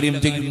നല്ല കാര്യം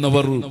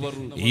ചെയ്യുന്നവർ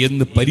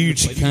എന്ന്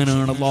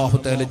പരീക്ഷിക്കാനാണ് അല്ലാഹു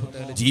തആല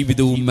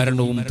ജീവിതവും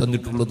മരണവും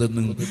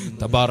തന്നിട്ടുള്ളതെന്ന്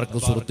തബാറക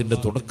സൂറത്തിന്റെ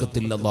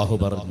തുടക്കത്തിൽ അല്ലാഹു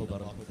പറഞ്ഞു.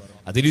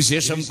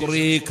 അതിനുശേഷം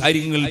കുറെ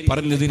കാര്യങ്ങൾ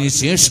പറഞ്ഞതിന്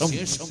ശേഷം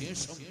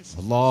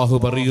അല്ലാഹു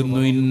പറയുന്നു,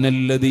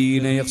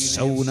 ഇന്നല്ലദീന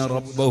യഖ്ശൗന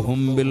റബ്ബഹും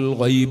ബിൽ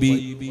ഗൈബി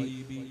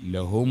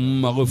ലഹും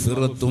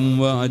മഗ്ഫിറത്തും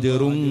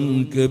വഅജ്റുൻ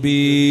കബീർ.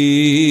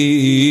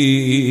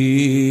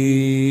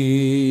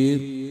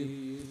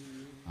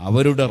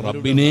 അവരുടെ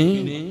റബ്ബിനെ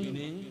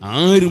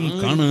ആരും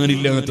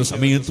കാണാനില്ലാത്ത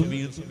സമയത്തും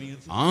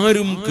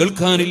ആരും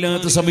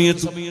കേൾക്കാനില്ലാത്ത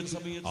സമയത്തും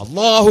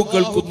അല്ലാഹു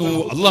കേൾക്കുന്നു,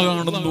 അല്ലാഹു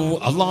കാണുന്നു,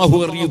 അല്ലാഹു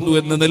അറിയുന്നു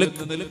എന്ന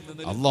നിലക്ക്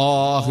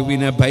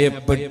അല്ലാഹുവിനെ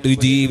ഭയപ്പെട്ട്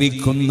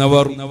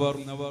ജീവിക്കുന്നവർ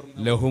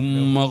ലഹും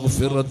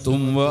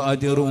മഗ്ഫിറത്തും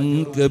വഅജ്റുൻ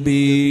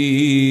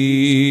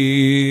കബീർ.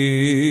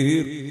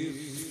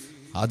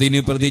 അതിന്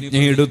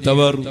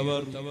പ്രതിജ്ഞയെടുത്തവർ,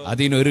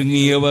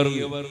 അതിനൊരുങ്ങിയവർ,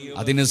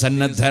 അതിന്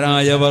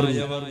സന്നദ്ധരായവർ,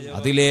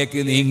 അതിലേക്ക്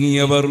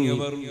നീങ്ങിയവർ,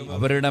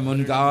 അവരുടെ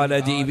മുൻകാല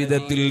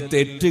ജീവിതത്തിൽ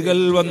തെറ്റുകൾ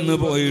വന്നു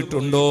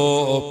പോയിട്ടുണ്ടോ?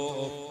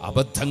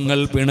 അബദ്ധങ്ങൾ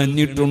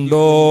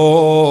പിണഞ്ഞിട്ടുണ്ടോ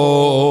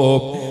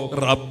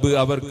റബ്ബ്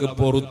അവർക്ക്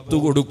പുറത്തു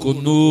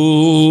കൊടുക്കുന്നു.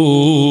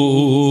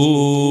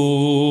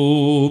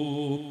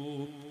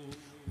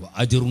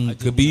 അജ്റുൻ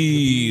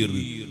കബീർ,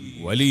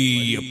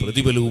 വലിയ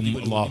പ്രതിഫലവും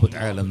അല്ലാഹു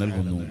തആല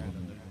നൽകുന്നു.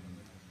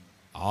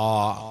 ആ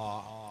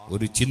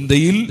ഒരു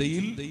ചിന്തയിൽ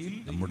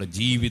നമ്മുടെ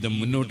ജീവിതം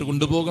മുന്നോട്ട്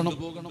കൊണ്ടുപോകണം.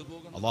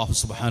 അല്ലാഹു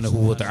സുബ്ഹാനഹു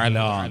വ തആല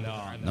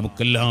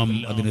നമുക്കെല്ലാം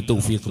അതിന്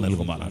തൗഫീഖ്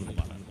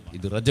നൽകുമാറാകട്ടെ.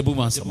 ഇത് റജബ്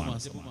മാസമാണ്.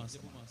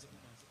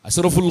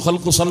 അഷ്റഫുൽ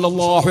ഖൽഖ്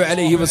സല്ലല്ലാഹു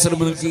അലൈഹി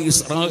വസല്ലമക്ക്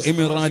ഇസ്രാ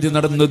മിഅ്റാജ്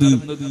നടന്നത്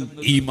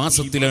ഈ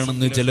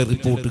മാസത്തിലാണെന്ന് ചില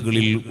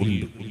റിപ്പോർട്ടുകളിൽ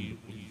ഉണ്ട്.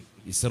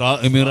 ഇസ്രാ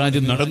മിഅ്റാജ്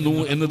നടന്നു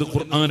എന്നത്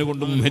ഖുർആൻ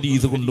കൊണ്ടും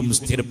ഹദീസ് കൊണ്ടും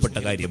സ്ഥിരപ്പെട്ട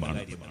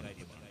കാര്യമാണ്.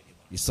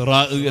 ഇസ്രാ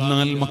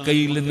എന്നാൽ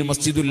മക്കയിൽ നിന്ന്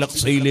മസ്ജിദുൽ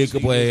അഖ്സയിലേക്ക്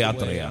പോയ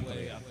യാത്രയാണ്.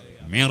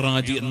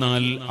 മിഅ്റാജ്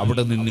എന്നാൽ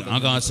അവിടെ നിന്ന്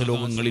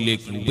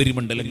ആകാശലോകങ്ങളിലേക്ക്,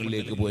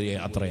 ഉപരിമണ്ഡലങ്ങളിലേക്ക് പോയ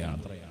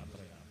യാത്രയാണ്.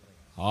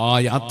 ആ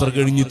യാത്ര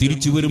കഴിഞ്ഞ്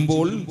തിരിച്ചു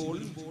വരുമ്പോൾ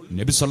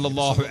നബി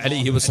സല്ലല്ലാഹു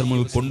അലൈഹി വസല്ലം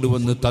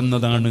കൊണ്ടുവന്ന്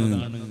തന്നതാണ്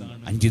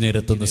 5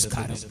 നേരത്തെ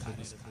നിസ്കാരം.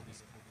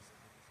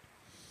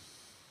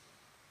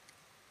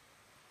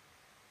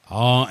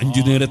 ആ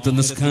 5 നേരത്തെ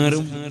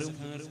നിസ്കാരം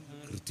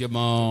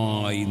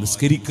കൃത്യമായി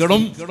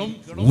നിസ്കരിക്കണം.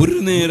 ഒരു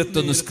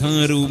നേരത്തെ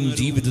നിസ്കാരവും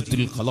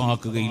ജീവിതത്തിൽ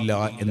ഖളാക്കുകയില്ല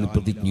എന്ന്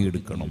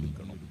പ്രതിജ്ഞയെടുക്കണം.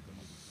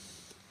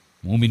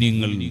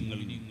 മുഅ്മിനീങ്ങൾ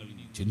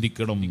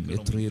ചിന്തിക്കണം,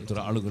 എത്രയെത്ര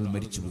ആളുകൾ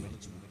മരിച്ചുപോയി.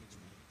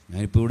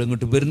 ഞാനിപ്പോ ഇവിടെ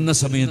ഇങ്ങോട്ട് വരുന്ന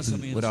സമയത്ത്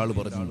ഒരാൾ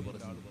പറഞ്ഞു,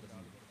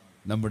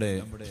 നമ്മുടെ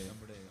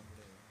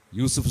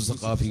യൂസുഫ്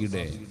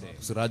സഖാഫിയുടെ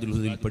സിറാജുൽ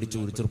ഹുദയിൽ പഠിച്ച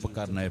ഒരു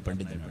ചെറുപ്പക്കാരനായ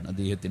പണ്ഡിതനാണ്.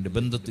 അദ്ദേഹത്തിന്റെ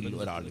ബന്ധത്തിൽ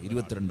ഒരാൾ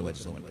 22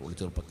 വയസ്സുള്ള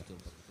ചെറുപ്പക്കാരൻ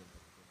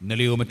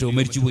ഇന്നലെയോ മറ്റോ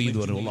മരിച്ചുപോയി എന്ന്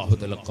പറഞ്ഞു. അല്ലാഹു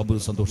തആല ഖബർ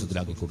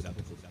സന്തോഷത്തിലാക്കി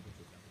കൊടുത്തു.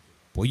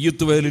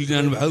 പൊയ്യത്തുവയലിൽ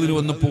ഞാൻ വഹദിന്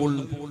വന്നപ്പോൾ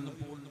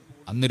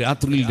അന്ന്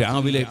രാത്രിയിൽ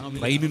രാവിലെ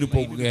ട്രെയിനിന്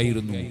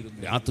പോകുകയായിരുന്നു.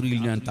 രാത്രിയിൽ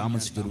ഞാൻ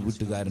താമസിച്ച ഒരു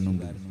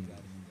വീട്ടുകാരനുണ്ട്,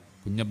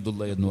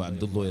 കുഞ്ഞബ്ദുള്ള എന്നോ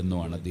അബ്ദുള്ള എന്നോ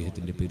ആണ്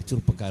അദ്ദേഹത്തിന്റെ പേര്.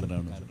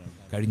 ചെറുപ്പക്കാരനാണ്.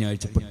 കഴിഞ്ഞ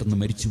ആഴ്ച പെട്ടെന്ന്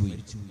മരിച്ചുപോയി.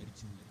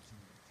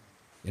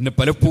 എന്നെ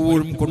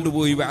പലപ്പോഴും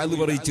കൊണ്ടുപോയി വഅദ്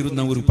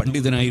പറയിച്ചിരുന്ന ഒരു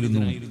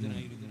പണ്ഡിതനായിരുന്നു.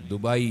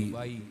 ദുബായ്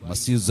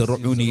മസ്ജിദ്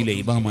സറൂനിയിലെ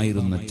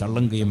ഇമാമായിരുന്ന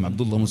ചള്ളങ്കയം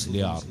അബ്ദുള്ള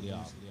മുസ്ലിയാർ.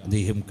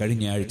 അദ്ദേഹം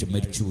കഴിഞ്ഞ ആഴ്ച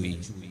മരിച്ചുപോയി.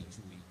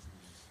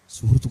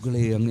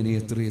 സുഹൃത്തുക്കളെ, അങ്ങനെ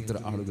എത്രയെത്ര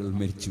ആളുകൾ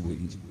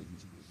മരിച്ചുപോയി.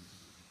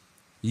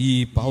 ഈ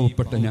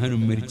പാവപ്പെട്ട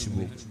ഞാനും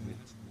മരിച്ചുപോയി,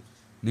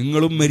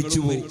 നിങ്ങളും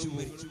മരിച്ചുപോയി.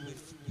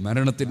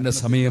 മരണത്തിന്റെ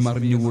സമയം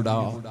അറിഞ്ഞുകൂടാ,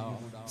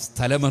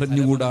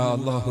 സ്ഥലമറിഞ്ഞുകൂടാ.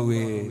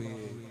 അല്ലാഹുവേ,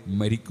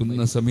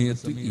 മരിക്കുന്ന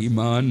സമയത്ത്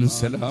ഈമാൻ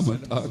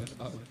സലാമത്താക്കി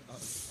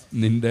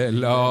നിന്റെ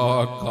എല്ലാ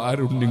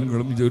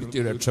കാരുണ്യങ്ങളും ചൊരിച്ച്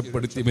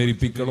രക്ഷപ്പെടുത്തി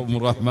മരിപ്പിക്കണം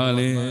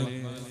റഹ്മാനേ.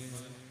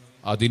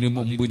 അതിനു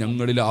മുമ്പ്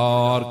ഞങ്ങളിൽ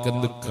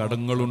ആർക്കെന്ത്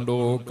കടങ്ങളുണ്ടോ,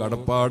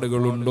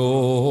 കടപ്പാടുകളുണ്ടോ,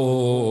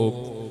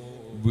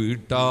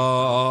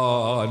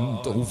 വീട്ടാൻ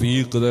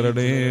തൗഫീഖ്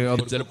തരണേ.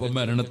 അത് ചിലപ്പോൾ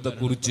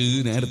മരണത്തെക്കുറിച്ച്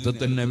നേരത്തെ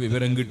തന്നെ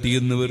വിവരം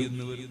കിട്ടിയെന്ന് വരും.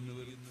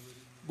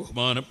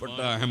 ബഹുമാനപ്പെട്ട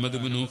അഹ്മദ്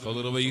ബിൻ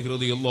ഖദറവൈ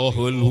റളിയല്ലാഹു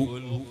അൻഹു,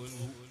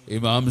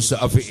 ഇമാം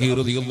ശാഫിഈ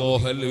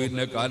റളിയല്ലാഹു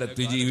അൻഹുവിന്റെ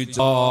കാലത്ത് ജീവിച്ച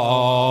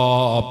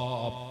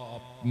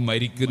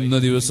മരിക്കുന്ന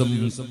ദിവസം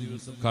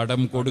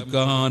കടം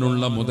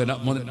കൊടുക്കാനുള്ള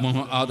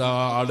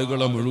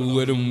ആളുകളെ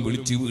മുഴുവനും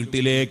വിളിച്ച്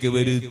വീട്ടിലേക്ക്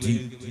വരുത്തി.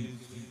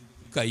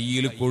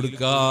 കയ്യിൽ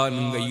കൊടുക്കാൻ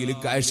കയ്യിൽ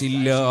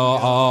കാശില്ല.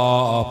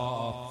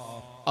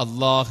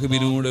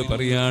 അല്ലാഹുവിനോട്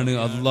പറയാണ്,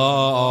 അല്ലാ,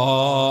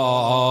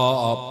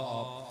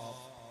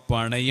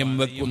 പണയം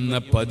വെക്കുന്ന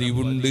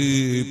പതിവുണ്ട്.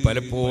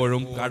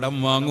 പലപ്പോഴും കടം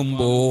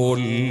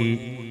വാങ്ങുമ്പോൾ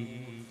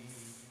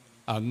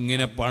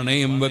അങ്ങനെ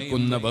പണയം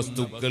വെക്കുന്ന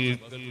വസ്തുക്കൾ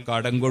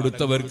കടം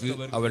കൊടുത്തവർക്ക്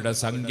അവരുടെ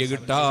സംഖ്യ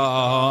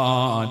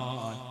കിട്ടാൻ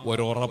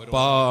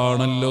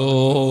ഒരുറപ്പാണല്ലോ.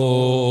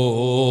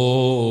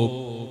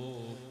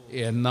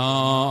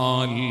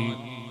 എന്നാൽ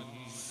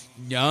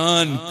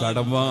ഞാൻ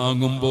കടം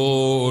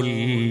വാങ്ങുമ്പോൾ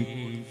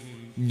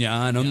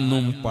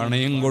ഞാനൊന്നും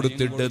പണയം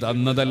കൊടുത്തിട്ട്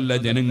തന്നതല്ല.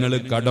 ജനങ്ങൾ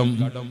കടം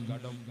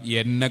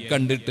എന്നെ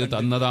കണ്ടിട്ട്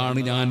തന്നതാണ്,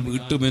 ഞാൻ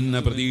വീട്ടുമെന്ന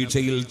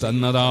പ്രതീക്ഷയിൽ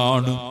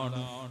തന്നതാണ്.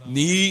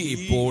 നീ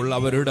ഇപ്പോൾ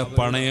അവരുടെ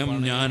പണയം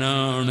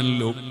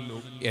ഞാനാണല്ലോ,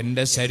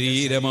 എന്റെ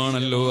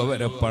ശരീരമാണല്ലോ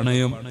അവരെ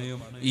പണയം.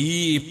 ഈ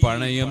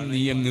പണയം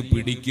നീ അങ്ങ്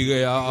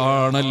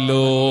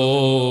പിടിക്കുകയാണല്ലോ.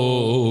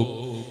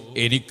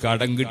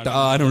 എനിക്കടം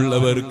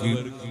കിട്ടാനുള്ളവർക്ക്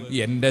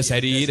എന്റെ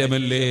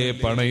ശരീരമല്ലേ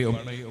പണയം,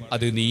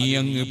 അത് നീ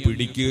അങ്ങ്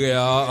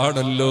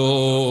പിടിക്കുകയാണല്ലോ.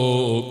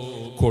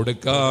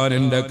 കൊടുക്കാൻ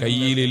എന്റെ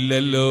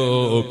കയ്യിലില്ലല്ലോ.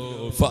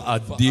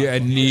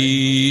 ഫഅദ്ദിഅന്നീ,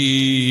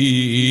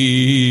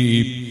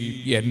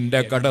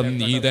 എന്റെ കടം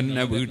നീ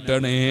തന്നെ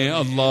വീട്ടണേ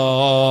അല്ലാ.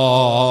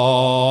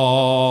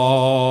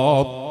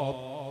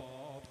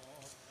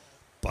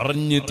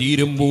 പറഞ്ഞു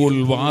തീരുമ്പോൾ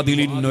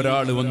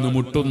വാതിലിനൊരാൾ വന്ന്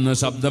മുട്ടുന്ന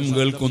ശബ്ദം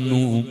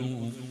കേൾക്കുന്നു.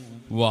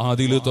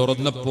 വാതില്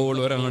തുറന്നപ്പോൾ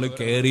ഒരാൾ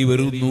കയറി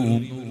വരുന്നു.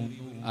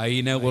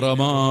 അയിന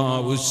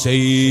ഖുറമാഉ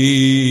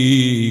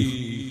ശൈഖ്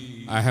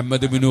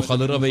അഹ്മദ് ബിൻ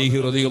ഖദറവൈ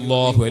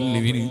റളിയല്ലാഹു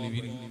അൻഹു.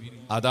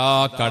 അതാ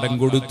കടം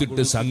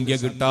കൊടുത്തിട്ട് സംഖ്യ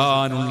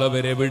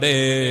കിട്ടാനുള്ളവരെവിടെ?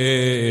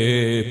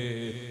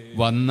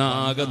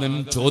 വന്നാഗതൻ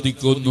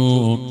ചോദിക്കുന്നു.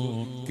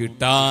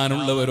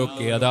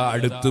 കിട്ടാനുള്ളവരൊക്കെ അതാ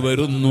അടുത്തു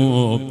വരുന്നു.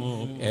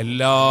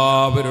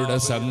 എല്ലാവരുടെ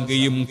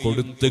സംഖ്യയും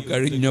കൊടുത്തു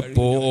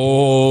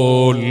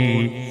കഴിഞ്ഞപ്പോൾ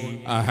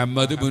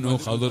അഹ്മദ് ഇബ്നു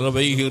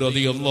ഖദ്റവൈഹി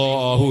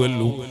റളിയല്ലാഹു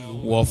അൻഹു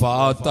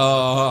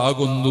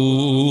വഫാത്താകുന്നു.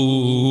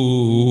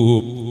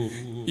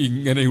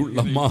 ഇങ്ങനെയുള്ള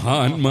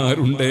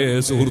മഹാന്മാരുണ്ട്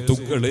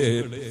സുഹൃത്തുക്കളെ.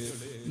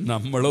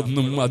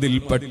 നമ്മളൊന്നും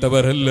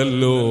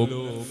അതിൽപ്പെട്ടവരല്ലല്ലോ.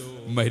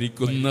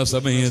 മരിക്കുന്ന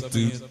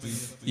സമയത്ത്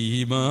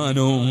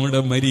ഈമാനോടെ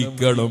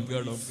മരിക്കണം,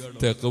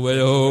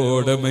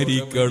 തഖ്വയോടെ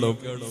മരിക്കണം.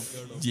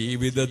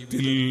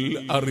 ജീവിതത്തിൽ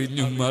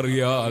അറിഞ്ഞും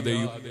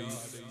അറിയാതെയും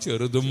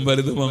ചെറുതും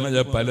വലുതുമായ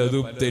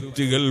പലതും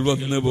തെറ്റുകൾ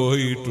വന്നു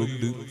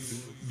പോയിട്ടുണ്ട്.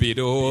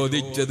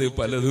 വിരോധിച്ചത്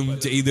പലതും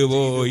ചെയ്തു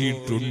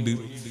പോയിട്ടുണ്ട്.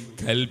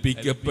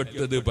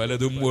 കൽപ്പിക്കപ്പെട്ടത്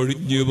പലതും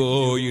ഒഴിഞ്ഞു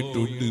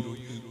പോയിട്ടുണ്ട്.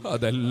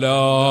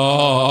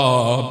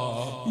 അതെല്ലാം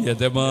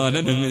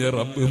യജമാനനായ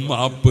റബ്ബ്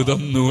മാപ്പ്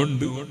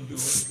തന്നുകൊണ്ട്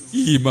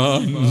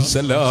ഈമാൻ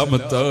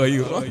സലാമത്തായി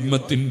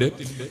റഹ്മത്തിന്റെ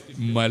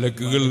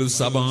മലക്കുകൾ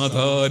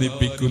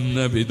സമാധാനിപ്പിക്കുന്ന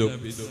വിധം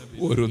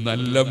ഒരു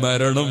നല്ല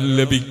മരണം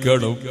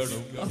ലഭിക്കണം.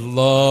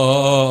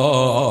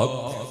 അല്ലാഹ്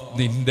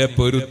നിന്റെ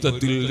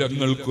പൊരുത്തത്തിൽ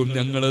ഞങ്ങൾക്കും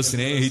ഞങ്ങളെ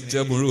സ്നേഹിച്ച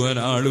മുഴുവൻ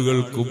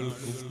ആളുകൾക്കും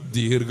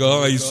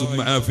ദീർഘായുസ്സും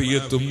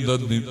ആഫിയത്തും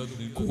തന്ന്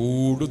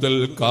കൂടുതൽ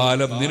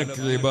കാലം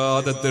നിനക്ക്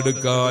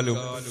ഇബാദത്തെടുക്കാനും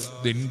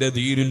നിന്റെ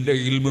ദീനിന്റെ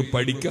ഇൽമ്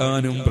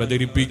പഠിക്കാനും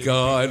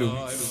പ്രചരിപ്പിക്കാനും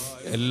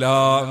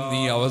എല്ലാം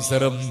നീ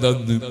അവസരം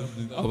തന്ന്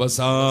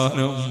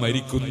അവസാനം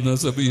മരിക്കുന്ന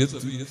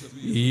സമയത്ത്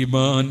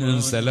ഈമാൻ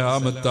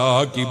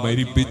സലാമത്താക്കി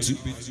മരിപ്പിച്ച്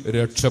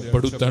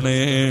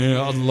രക്ഷപ്പെടുത്തണേ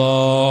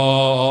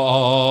അല്ലാഹ്.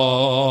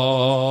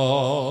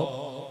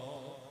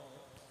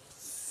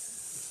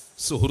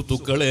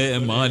 സുഹൃത്തുക്കളെ,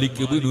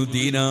 മാലിക് ഇബ്നു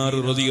ദീനാർ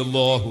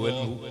റളിയല്ലാഹു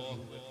അൻഹു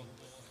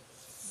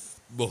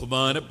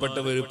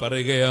ബഹുമാനപ്പെട്ടവർ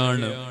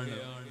പറയുകയാണ്,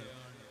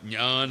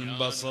 ഞാൻ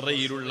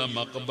ബസറയിലുള്ള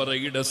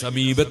മഖബറയുടെ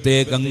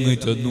സമീപത്തേക്ക് അങ്ങ്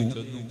ചെന്നു.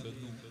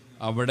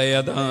 അവിടെ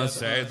അതാ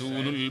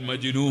സഅദൂനുൽ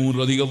മജ്നൂൻ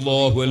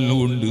റളിയല്ലാഹു അൻഹു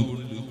ഉണ്ട്.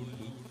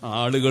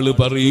 ആളുകൾ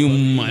പറയും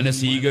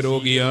മാനസിക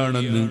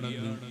രോഗിയാണെന്ന്,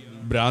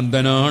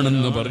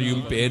 ഭ്രാന്തനാണെന്ന് പറയും.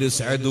 പേര്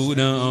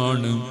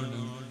സഅദൂനാണ്.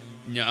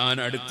 ഞാൻ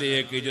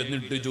അടുത്തേക്ക്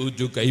ചെന്നിട്ട്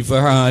ചോദിച്ചു,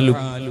 കൈഫഹാലു,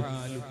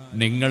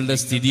 നിങ്ങളുടെ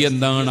സ്ഥിതി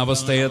എന്താണ്,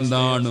 അവസ്ഥ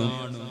എന്താണ്,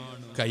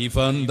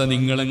 കൈഫാന്ത,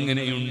 നിങ്ങൾ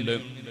എങ്ങനെയുണ്ട്?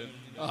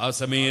 ആ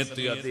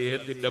സമയത്ത്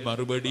അദ്ദേഹത്തിന്റെ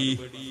മറുപടി,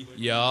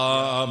 യാ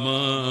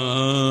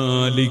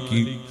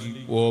മാലിക്,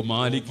 ഓ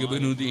മാലിക്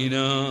ഇബ്നു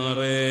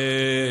ദീനാറേ,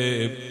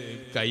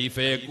 കൈഫ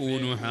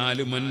യകൂനു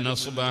ഹാലു മൻ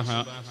അസ്ബഹ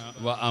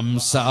വ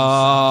അംസാ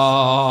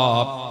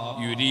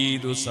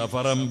യുരീദു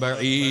സഫറൻ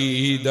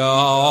ബഈദാ.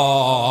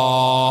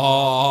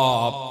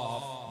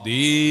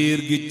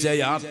 ദീർഘിച്ച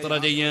യാത്ര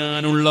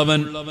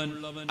ചെയ്യാനുള്ളവൻ,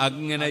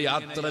 അങ്ങനെ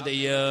യാത്ര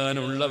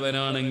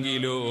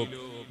ചെയ്യാനുള്ളവനാണെങ്കിലോ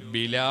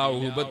ബിലാ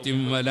ഉബത്തിൻ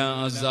വലാ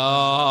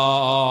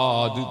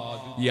സാദ്,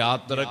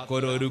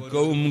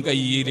 യാത്രക്കൊരൊരുക്കവും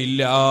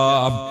കയ്യിലില്ല,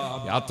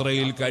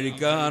 യാത്രയിൽ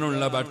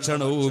കഴിക്കാനുള്ള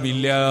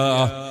ഭക്ഷണവുമില്ല,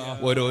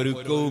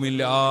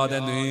 ഒരൊരുക്കവുമില്ലാതെ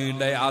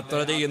നീണ്ട യാത്ര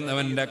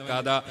ചെയ്യുന്നവന്റെ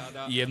കഥ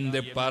എന്ത്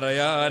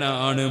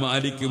പറയാനാണ്?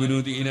 മാലിക് ഇബ്നു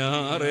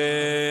ദീനാറേ,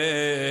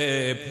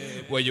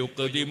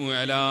 വയുഖ്ദിമു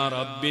അലാ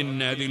റബ്ബിൻ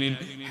അദ്ലിൻ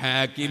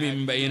ഹാകിമിൻ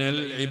ബൈനൽ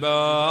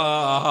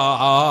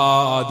ഇബാദ്,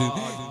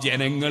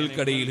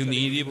 ജനങ്ങൾക്കിടയിൽ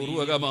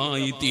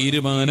നീതിപൂർവകമായി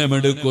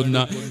തീരുമാനമെടുക്കുന്ന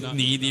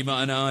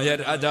നീതിമാനായ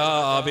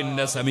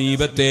രാജാവിന്റെ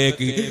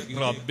സമീപത്തേക്ക്,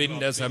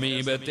 റബ്ബിന്റെ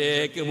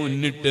സമീപത്തേക്ക്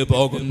മുന്നിട്ട്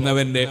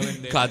പോകുന്നവന്റെ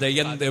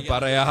കഥയെന്ത്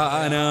പറയാനാണ്?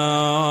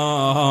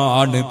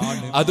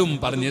 അതും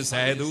പറഞ്ഞ്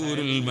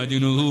സഅദൂനുൽ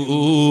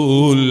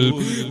മജ്നൂൻ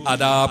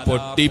അതാ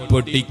പൊട്ടി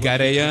പൊട്ടി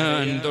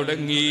കരയാൻ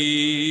തുടങ്ങി.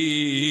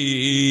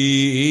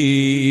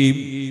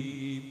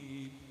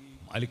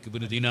 മാലിക്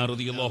ഇബ്നു ദീനാർ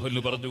റളിയല്ലാഹു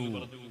അൻഹു പറഞ്ഞു,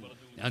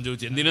 ഞാൻ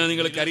ചോദിച്ചു, എന്തിനാ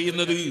നിങ്ങൾ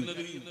കരയുന്നത്?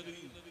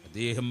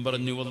 അദ്ദേഹം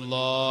പറഞ്ഞു,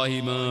 വല്ലാഹി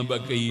മാ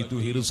ബകൈതു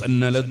ഹിർസൻ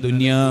അല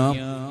ദുനിയാ,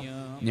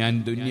 ഞാൻ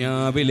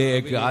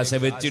ദുനിയാവിലേക്ക് ആശ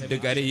വെച്ചിട്ട്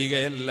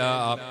കരയുകയല്ല,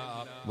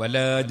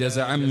 വലാ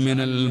ജസഅൻ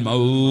മിനൽ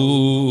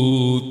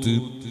മൗത്ത്,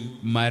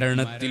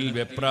 മരണത്തിൽ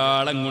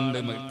വെപ്രാളം കൊണ്ട്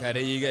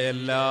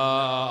കരയുകയല്ല,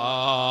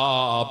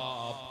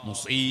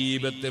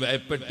 മുസീബത്ത്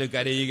ഭയപ്പെട്ട്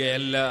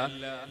കരയുകയല്ല,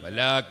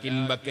 വലാകിൻ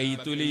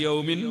ബകൈതു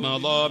ലിയൗമിൻ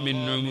മദാ മിൻ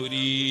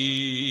ഉംരി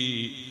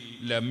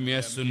ലം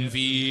യസുൻ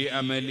ഫീ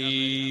അമലി,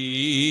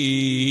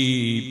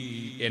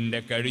 എന്റെ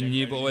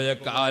കഴിഞ്ഞു പോയ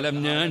കാലം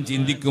ഞാൻ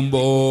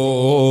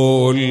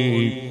ചിന്തിക്കുമ്പോൾ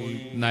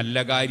നല്ല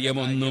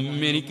കാര്യമൊന്നും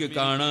എനിക്ക്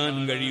കാണാൻ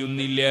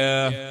കഴിയുന്നില്ല.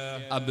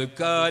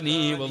 അബ്കാനി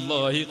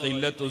വല്ലാഹി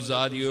ഖില്ലത്തു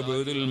സാദി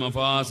വബുദുൽ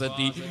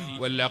മഫാസതി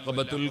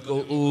വല്ലഖബത്തുൽ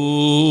ഖൂദ്,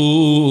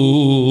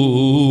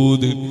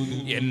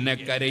 എന്നെ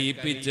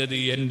കരയിപ്പിച്ചത്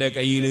എന്റെ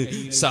കയ്യിൽ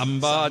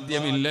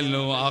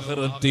സമ്പാദ്യമില്ലല്ലോ,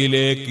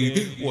 ആഖിറത്തിലേക്ക്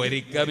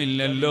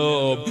ഒരുക്കമില്ലല്ലോ,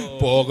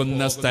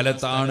 പോകുന്ന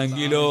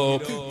സ്ഥലത്താണെങ്കിലോ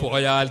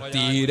പോയാൽ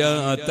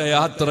തീരാത്ത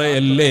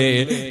യാത്രയല്ലേ,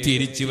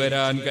 തിരിച്ചു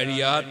വരാൻ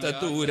കഴിയാത്ത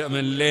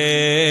ദൂരമല്ലേ,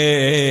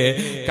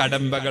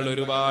 കടമ്പകൾ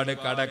ഒരുപാട് ഒരുപാട്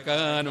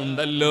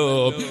കടക്കാനുണ്ടല്ലോ.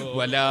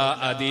 വലാ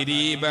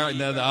അദിരി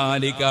ബഅദ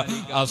ദാലിക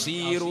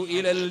അസീറു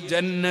ഇലൽ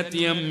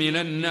ജന്നതി അം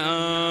മിനന്നാർ.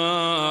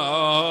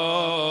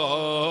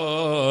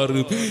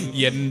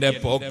 എന്റെ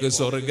പോക്ക്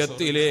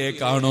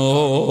സ്വർഗത്തിലേക്കാണോ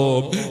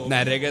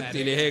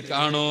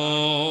നരകത്തിലേക്കാണോ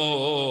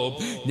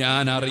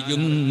ഞാൻ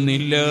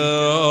അറിയുന്നില്ല.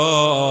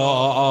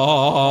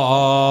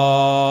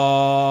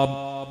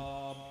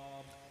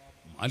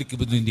 മാലിക്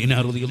ഇബ്നു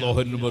ദീനാർ റളിയല്ലാഹു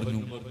അൻഹു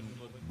പറഞ്ഞു,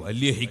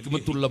 വലിയ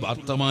ഹിക്മത്തുള്ള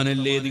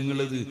വർത്തമാനല്ലേ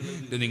നിങ്ങളത്.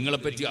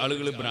 നിങ്ങളെപ്പറ്റി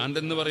ആളുകൾ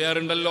ഭ്രാന്തെന്ന്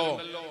പറയാറുണ്ടല്ലോ.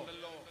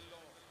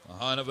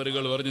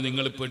 മഹാനവറുകൾ പറഞ്ഞു,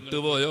 നിങ്ങൾ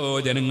പെട്ടുപോയോ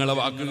ജനങ്ങളെ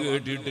വാക്ക്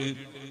കേട്ടിട്ട്?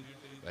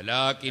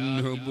 വലാകിൻ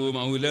ഹുബ്ബു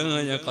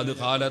മൗലായ ഖദ്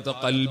ഖാലത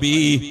ഖൽബി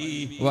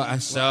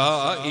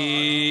വഅസായി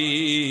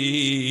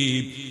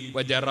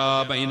വജറാ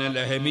ബൈന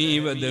ലഹമി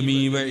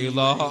വദമി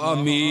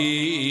വഇളാമി.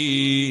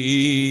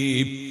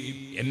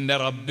 എന്റെ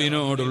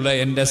റബ്ബിനോടുള്ള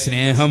എന്റെ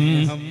സ്നേഹം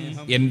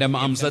എന്റെ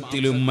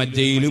മാംസത്തിലും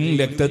മജ്ജയിലും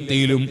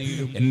രക്തത്തിലും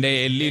എന്റെ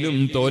എല്ലിലും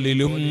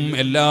തോലിലും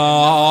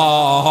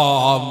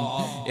എല്ലാം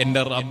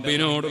എന്റെ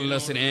റബ്ബിനോടുള്ള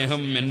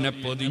സ്നേഹം എന്നെ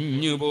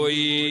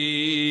പൊതിഞ്ഞുപോയി.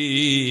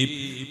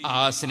 ആ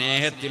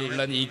സ്നേഹത്തിലുള്ള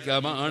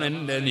നീക്കമാണ്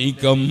എന്റെ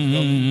നീക്കം.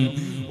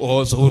 ഓ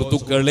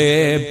സുഹൃത്തുക്കളെ,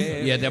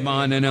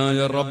 യജമാനനായ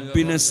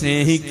റബ്ബിനെ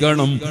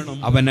സ്നേഹിക്കണം,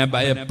 അവനെ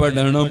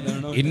ഭയപ്പെടണം.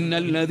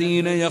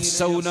 ഇന്നല്ലദീന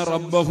യഖ്ശൗന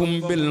റബ്ബഹും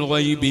ബിൽ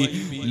ഗൈബി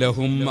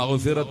ലഹും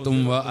മഗ്ഫിറത്തും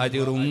വ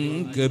അജ്റുൻ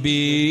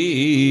കബീർ.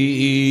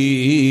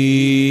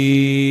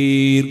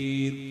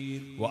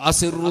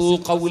 വഅസിറൂ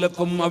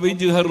ഖൗലകും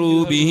അവജ്ഹറൂ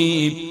ബിഹി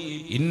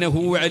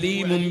ഇന്നഹു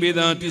അലീമുൻ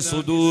ബിദാതി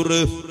സുദൂർ.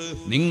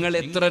 നിങ്ങൾ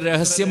എത്ര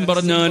രഹസ്യം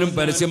പറഞ്ഞാലും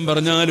പരസ്യം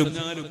പറഞ്ഞാലും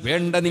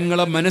വേണ്ട,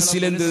 നിങ്ങളെ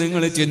മനസ്സിലെന്ത്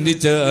നിങ്ങൾ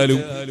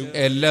ചിന്തിച്ചാലും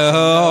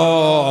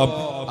എല്ലാം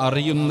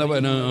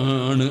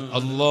അറിയുന്നവനാണ്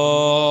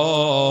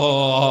അല്ലാഹ്.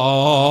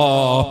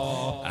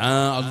 ആ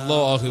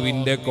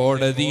അല്ലാഹുവിന്റെ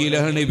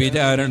കോടതിയിലാണ്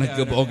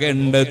വിചാരണക്ക്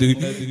പോകേണ്ടത്.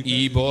 ഈ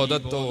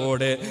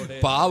ബോധത്തോടെ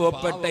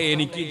പാവപ്പെട്ട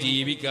എനിക്ക്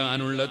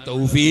ജീവിക്കാനുള്ള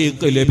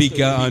തൗഫീഖ്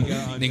ലഭിക്കാൻ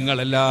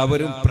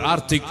നിങ്ങളെല്ലാവരും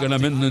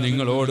പ്രാർത്ഥിക്കണമെന്ന്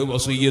നിങ്ങളോട്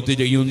വസിയ്യത്ത്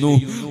ചെയ്യുന്നു.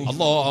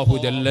 അല്ലാഹു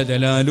ജല്ല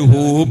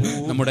ജലാലുഹു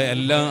നമ്മുടെ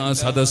എല്ലാ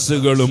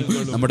സദസ്സുകളും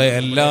നമ്മുടെ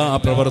എല്ലാ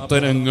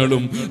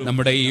പ്രവർത്തനങ്ങളും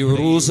നമ്മുടെ ഈ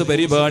ഉറൂസ്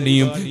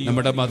പരിപാടിയും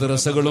നമ്മുടെ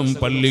മദ്രസകളും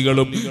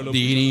പള്ളികളും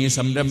ദീനീ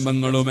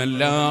സംരംഭങ്ങളും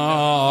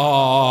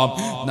എല്ലാം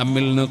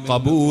നമ്മിൽ നിന്ന്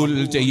ഖബൂൽ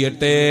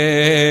ചെയ്യട്ടെ.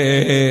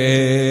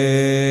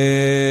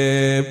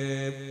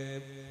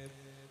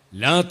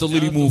 ലാ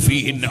തദ്ലിമൂ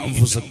ഫീഹിന്ന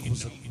അൻഫുസകും.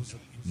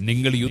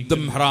 നിങ്ങൾ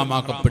യുദ്ധം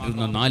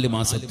ഹറാമാക്കപ്പെട്ടിരുന്ന 4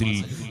 മാസത്തിൽ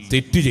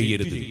തെറ്റ്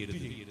ചെയ്യരുത്.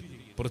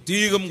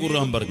 പ്രത്യേകം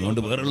ഖുർആൻ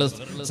പറഞ്ഞുകൊണ്ട് വേറെയുള്ള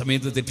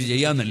സമയത്ത് തെറ്റ്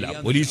ചെയ്യാന്നല്ല.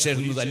 പോലീസ്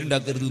സ്റ്റേഷനിൽ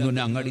തല്ലുണ്ടാക്കരുത് എന്ന്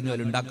പറഞ്ഞാൽ അങ്ങാടിയിൽ നിന്ന്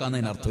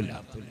തല്ലുണ്ടാക്കാന്നതിന് അർത്ഥമില്ല.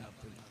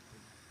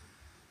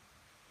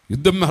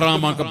 യുദ്ധം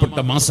ഹറാമാക്കപ്പെട്ട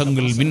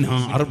മാസങ്ങൾ മിൻഹാ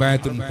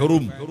അർബഅത്തുൻ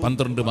ഹുറും,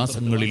 12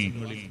 മാസങ്ങളിൽ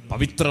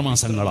പവിത്ര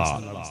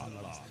മാസങ്ങളാണ്.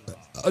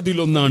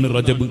 അതിലൊന്നാണ്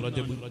റജബ്.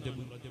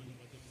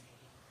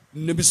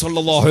 നബി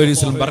സല്ലല്ലാഹു അലൈഹി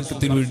വസല്ലം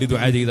ബർക്കത്തിന് വേണ്ടി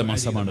ദുആ ചെയ്ത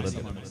മാസമാണ്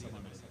റജബ്.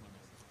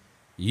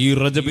 ഈ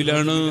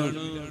റജബിലാണ്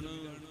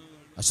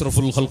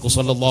അഷ്റഫുൽ ഖൽഖ്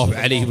സല്ലല്ലാഹു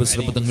അലൈഹി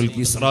വസല്ലം തങ്ങൾക്ക്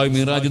ഇസ്രാ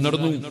മിറാജ്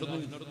നടന്നു.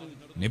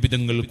 നബി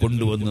തങ്ങൾ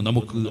കൊണ്ടുവന്ന്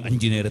നമുക്ക്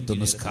 5 നേരത്തെ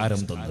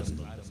നിസ്കാരം തന്നത്.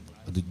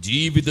 അത്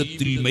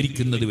ജീവിതത്തിൽ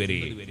മരിക്കുന്നത്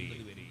വരെ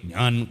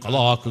ഞാൻ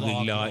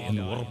ഖളാക്കുകയില്ല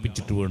എന്ന്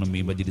ഉറപ്പിച്ചിട്ട് വേണം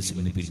ഈ മജ്ലിസിൽ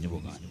നിന്ന് പിരിഞ്ഞു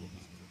പോകാൻ.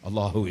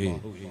 അല്ലാഹുവേ,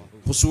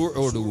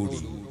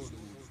 ഖുശൂഅോടുകൂടി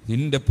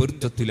നിന്റെ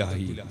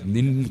പൊരുത്തത്തിലായി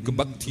നിനക്ക്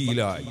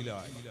ഭക്തിയിലായി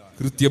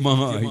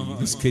കൃത്യമായി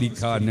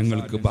നിസ്കരിക്കാൻ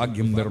ഞങ്ങൾക്ക്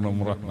ഭാഗ്യം തരണം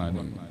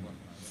റഹ്മാനേ.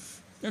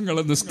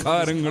 ഞങ്ങളെ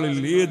നിസ്കാരങ്ങളിൽ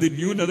ഏത്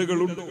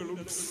ന്യൂനതകളുണ്ടോ,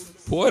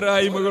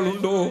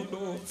 പോരായ്മകളുണ്ടോ,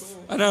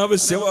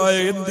 അനാവശ്യമായ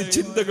എന്ത്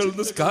ചിന്തകൾ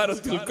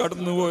നിസ്കാരത്തിൽ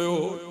കടന്നുപോയോ,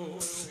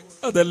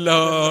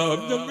 അതെല്ലാം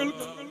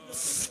ഞങ്ങൾക്ക്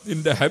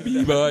നിന്റെ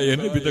ഹബീബായ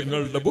നബി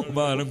തങ്ങളുടെ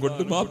ബഹുമാനം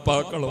കൊണ്ട്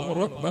മാപ്പാക്കണം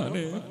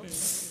റഹ്മാനേ.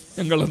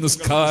 ഞങ്ങളെ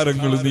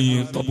നിസ്കാരങ്ങൾ നീ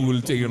ഖബൂൽ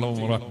ചെയ്യണം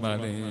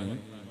റഹ്മാനേ.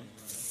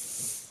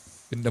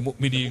 എന്റെ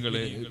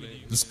മുഅ്മിനീങ്ങളെ,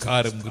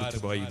 നിസ്കാരം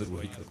കൃത്യമായി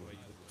നിർവഹിക്കണം.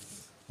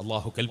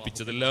 അല്ലാഹു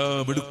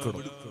കൽപ്പിച്ചതെല്ലാം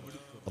എടുക്കണം,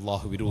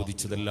 അല്ലാഹു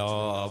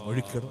വിരോധിച്ചതെല്ലാം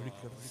ഒഴിക്കണം.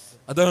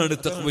 അതാണ്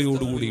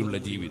തഖ്വയോടുകൂടിയുള്ള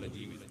ജീവിതം.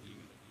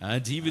 ആ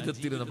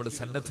ജീവിതത്തിന് നമ്മൾ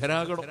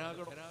സന്നദ്ധരാകണം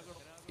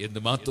എന്ന്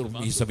മാത്രം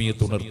ഈ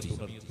സമയത്ത് ഉണർത്തി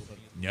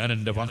ഞാൻ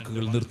എന്റെ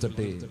വാക്കുകൾ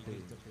നിർത്തട്ടെ.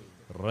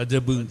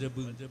 റജബ്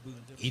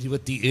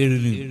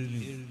 27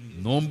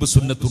 നോമ്പ്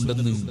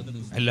സുന്നത്തുണ്ടെന്ന്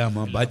അല്ലാമ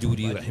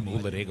ബാജൂരി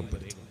റഹിമഹുല്ലാഹ്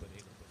രേഖപ്പെടുത്തി.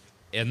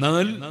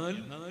 എന്നാൽ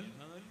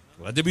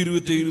റജബ്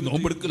 27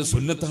 നോമ്പെടുക്കൽ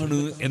സുന്നത്താണ്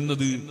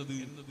എന്നത്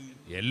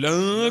എല്ലാ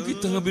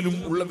കിതാബിലും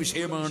ഉള്ള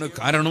വിഷയമാണ്.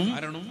 കാരണം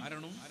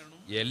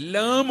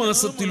എല്ലാ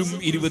മാസത്തിലും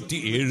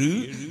 27,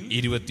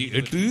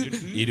 28,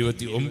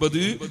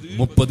 29,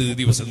 30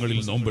 ദിവസങ്ങളിൽ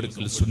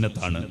നോമ്പെടുക്കൽ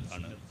സുന്നത്താണ്.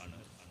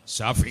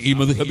 ശാഫിഈ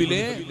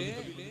മദ്ഹബിലെ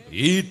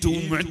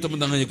ഏറ്റവും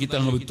മുഅ്തമദായ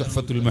കിതാബ്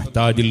തുഹ്ഫത്തുൽ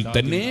മുഹ്താജിൽ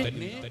തന്നെ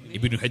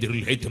ഇബ്നു ഹജർ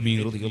അൽ ഹൈതമി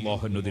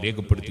റളിയല്ലാഹു അൻഹു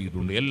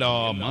രേഖപ്പെടുത്തിയിട്ടുണ്ട്. എല്ലാ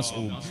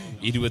മാസവും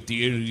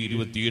 27,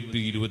 28,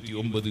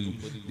 29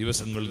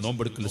 ദിവസങ്ങൾ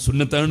നോമ്പെടുക്കൽ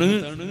സുന്നത്താണ്.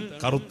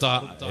 കറുത്ത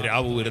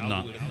രാവ് വരുന്ന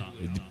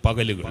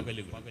പകലുകൾ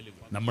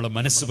നമ്മളെ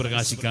മനസ്സ്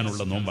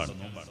പ്രകാശിക്കാനുള്ള നോമ്പാണ്.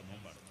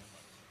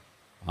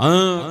 ആ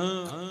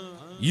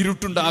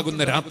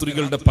ഇരുട്ടുണ്ടാകുന്ന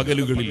രാത്രികളുടെ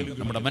പകലുകളിൽ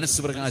നമ്മുടെ മനസ്സ്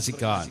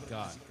പ്രകാശിക്കാൻ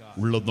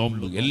ഉള്ള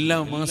നോമ്പ് എല്ലാ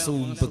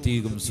മാസവും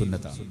പ്രത്യേകം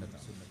സുന്നത്താണ്.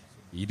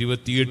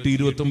 28,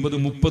 29,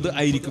 30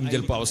 ആയിരിക്കും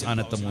ചിലപ്പോൾ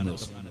അവസാനത്തെ 3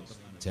 ദിവസം.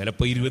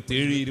 ചിലപ്പോൾ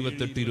 27,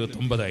 28,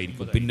 29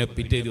 ആയിരിക്കും. പിന്നെ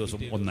പിറ്റേ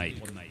ദിവസം 1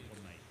 ആയിരിക്കും.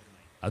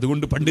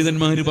 അതുകൊണ്ട്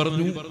പണ്ഡിതന്മാര്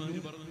പറഞ്ഞു,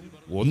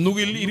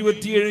 ഒന്നുകിൽ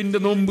 27ന്റെ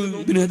നോമ്പ്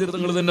ഇബ്നു ഹജർ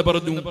തങ്ങൾ തന്നെ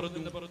പറഞ്ഞു,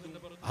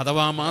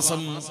 അഥവാ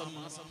മാസം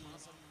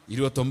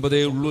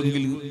 29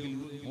 ഉള്ളൂവെങ്കിൽ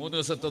 3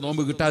 ദിവസത്തെ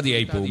നോമ്പ്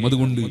കിട്ടാതെയായി പോകും.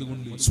 അതുകൊണ്ട്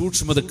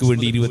സൂക്ഷ്മതയ്ക്ക്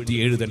വേണ്ടി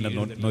 27 തന്നെ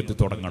നോറ്റ്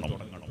തുടങ്ങണം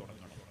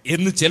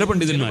എന്ന് ചില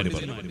പണ്ഡിതന്മാര്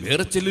പറഞ്ഞു.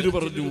 വേറെ ചിലര്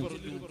പറഞ്ഞു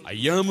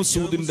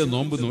അയ്യാമുസൂദിന്റെ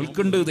നോമ്പ്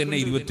നോൽക്കേണ്ടത് തന്നെ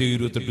 27,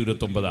 28,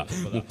 29.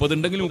 30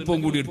 ഉണ്ടെങ്കിൽ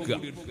 30 കൂടി എടുക്കുക.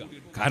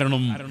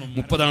 കാരണം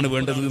 30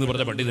 വേണ്ടത് എന്ന്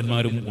പറഞ്ഞ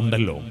പണ്ഡിതന്മാരും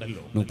ഉണ്ടല്ലോ.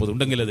 30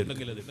 ഉണ്ടെങ്കിൽ അത്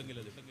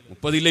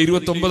 30 ഇല്ല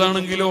 29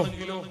 ആണെങ്കിലോ,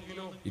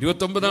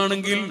 29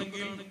 ആണെങ്കിൽ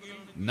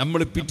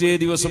നമ്മൾ പിറ്റേ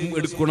ദിവസം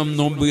എടുക്കണം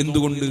നോമ്പ്.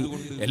 എന്തുകൊണ്ട്?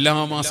 എല്ലാ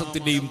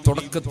മാസത്തിന്റെയും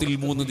തുടക്കത്തിൽ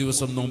 3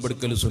 ദിവസം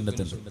നോമ്പെടുക്കൽ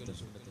സുന്നത്തുണ്ട്.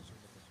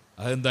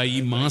 അതെന്താ? ഈ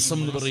മാസം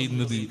എന്ന്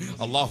പറയുന്നത്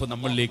അള്ളാഹു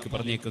നമ്മളിലേക്ക്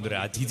പറഞ്ഞേക്കുന്ന ഒരു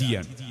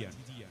അതിഥിയാണ്.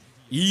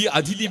 ഈ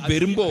അതിഥി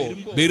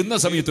വരുന്ന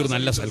സമയത്ത് ഒരു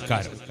നല്ല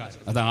സൽക്കാരം,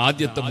 അത്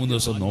ആദ്യത്തെ 3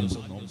 ദിവസം നോമ്പ്.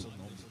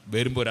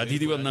 വരുമ്പോ ഒരു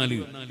അതിഥി വന്നാല്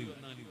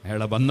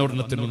അയാളെ വന്ന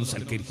ഉടനത്തിനൊന്ന്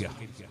സൽക്കരിക്കുക,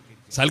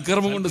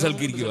 സൽക്കർമ്മം കൊണ്ട്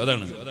സൽക്കരിക്കുക.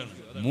 അതാണ്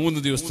 3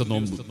 ദിവസത്തെ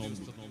നോമ്പ്.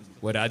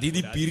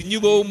 ഒരതിഥി പിരിഞ്ഞു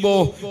പോകുമ്പോ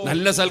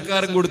നല്ല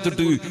സൽക്കാരം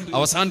കൊടുത്തിട്ട്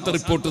അവസാനത്തെ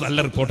റിപ്പോർട്ട് നല്ല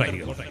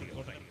റിപ്പോർട്ടായിരിക്കും.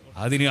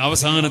 അതിന്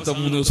അവസാനത്തെ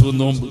 3 ദിവസവും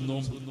നോമ്പ്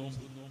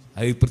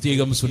അത്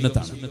പ്രത്യേകം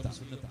സുന്നത്താണ്.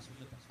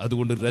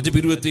 അതുകൊണ്ട് റജബ്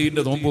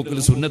 27ന്റെ നോമ്പോക്കൽ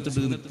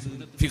സുന്നത്തുണ്ട്.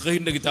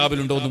 ഫിഖഹിന്റെ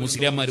കിതാബിലുണ്ടോ എന്ന്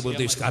മുസ്ലിംമാർ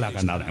വെറുതെ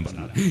ഇഷ്കാലാക്കണ്ടാണ് ഞാൻ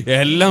പറഞ്ഞത്.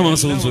 എല്ലാ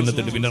മാസവും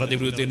സുന്നത്തുണ്ട്. പിന്നെ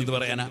റജബ് 27 എന്ന്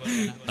പറയാനാ?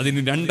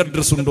 അതിന് 2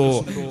 അഡ്രസ് ഉണ്ടോ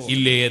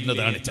ഇല്ലേ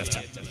എന്നതാണ് ചർച്ച.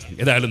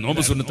 ഏതായാലും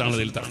നോമ്പ് സുന്നത്താണ്,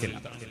 അതിൽ തർക്കമില്ല.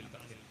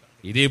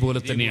 ഇതേപോലെ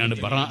തന്നെയാണ്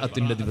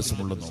ബറാഅത്തിന്റെ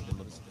ദിവസമുള്ള നോമ്പ്.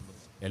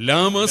 എല്ലാ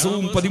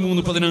മാസവും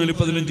 13, 14,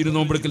 15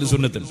 നോമ്പെടുക്കൽ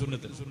സുന്നത്തുണ്ട്.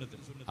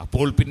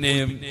 അപ്പോൾ പിന്നെ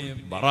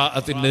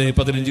ബറാഅത്തിന്റെ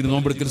 15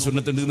 നോമ്പെടുക്കൽ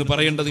സുന്നത്തുണ്ട് എന്ന്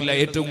പറയേണ്ടതില്ല.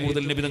 ഏറ്റവും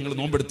കൂടുതൽ നബി തങ്ങൾ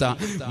നോമ്പെടുത്ത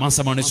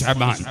മാസമാണ്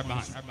ശഅബാൻ.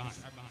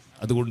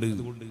 അതുകൊണ്ട്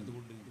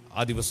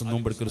ആ ദിവസം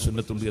നോമ്പെടുക്കൽ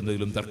സുന്നത്തുണ്ട്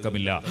എന്നതിലും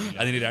തർക്കമില്ല.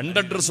 അതിന് 2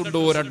 അഡ്രസ് ഉണ്ടോ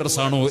 1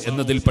 അഡ്രസ്സാണോ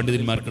എന്നതിൽ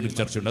പണ്ഡിതന്മാർക്ക്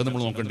ചർച്ചയുണ്ട്. അത്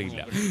നമ്മൾ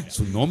നോക്കേണ്ടിയില്ല.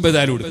 നോമ്പ്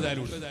ഏതായാലും എടുക്കുക.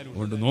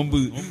 അതുകൊണ്ട് നോമ്പ്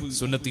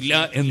സുന്നത്തില്ല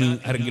എന്ന്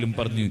ആരെങ്കിലും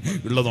പറഞ്ഞ്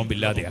ഉള്ള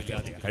നോമ്പില്ലാതെയാക്കുക.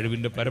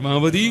 കഴിവിന്റെ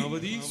പരമാവധി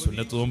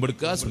സുന്നത്ത്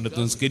നോമ്പെടുക്കുക, സുന്നത്ത്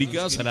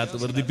നിസ്കരിക്കുക, സലാത്ത്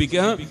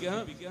വർദ്ധിപ്പിക്കുക,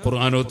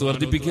 ഖുർആനോത്ത്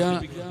വർദ്ധിപ്പിക്കുക.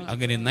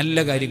 അങ്ങനെ നല്ല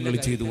കാര്യങ്ങൾ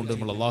ചെയ്തുകൊണ്ട്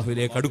നമ്മൾ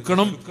അള്ളാഹുവിലേക്ക്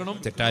അടുക്കണം.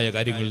 തെറ്റായ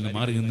കാര്യങ്ങളിൽ നിന്ന്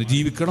മാറി നിന്ന്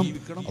ജീവിക്കണം.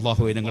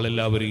 അള്ളാഹുവെ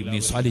ഞങ്ങളെല്ലാവരെയും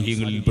നീ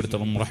സാലിഹ്യങ്ങളിൽ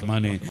പെടുത്തണം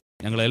റഹ്മാനെ.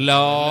 ഞങ്ങളെല്ലാ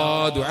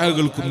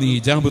ദുആകൾക്കും നീ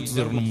ഇജാബത്ത്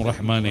തരണം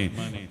റഹ്മാനെ.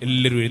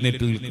 എല്ലാവരും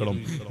എഴുന്നേറ്റ് നിൽക്കണം.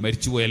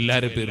 മരിച്ചുപോയ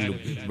എല്ലാവരുടെ പേരിലും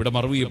ഇവിടെ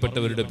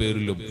മറവിയപ്പെട്ടവരുടെ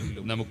പേരിലും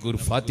നമുക്കൊരു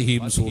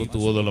ഫാത്തിഹയും സൂറത്ത്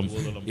ഓതണം.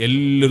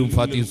 എല്ലാവരും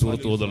ഫാത്തിഹയും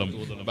സൂറത്ത് ഓതണം.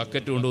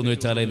 ബക്കറ്റ് കൊണ്ടുവന്ന്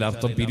വെച്ചാൽ അതിന്റെ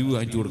അർത്ഥം പിരിവ്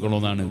വാങ്ങിച്ചു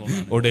കൊടുക്കണമെന്നാണ്.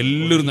 അവിടെ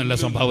എല്ലാവരും നല്ല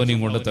സംഭാവനയും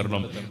കൊണ്ട്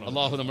തരണം.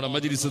 അള്ളാഹു നമ്മുടെ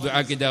മജ്ലിസ്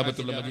ദുആക്ക്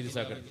ഇജാബത്തുള്ള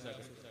മജ്ലിസാക്കട്ടെ.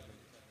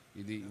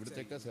 ഇത്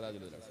ഇവിടത്തേക്ക്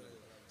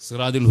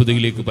സിറാജുൽ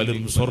ഹുദയിലേക്ക്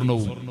പലരും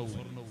സ്വർണവും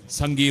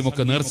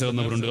സംഖ്യയുമൊക്കെ നേർച്ച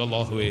തന്നവരുണ്ട്.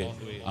 അല്ലാഹുവേ,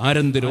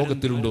 ആരെന്ത്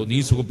രോഗത്തിലുണ്ടോ നീ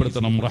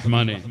സുഖപ്പെടുത്തണം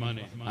റഹ്മാനെ.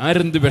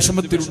 ആരെന്ത്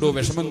വിഷമത്തിലുണ്ടോ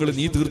വിഷമങ്ങൾ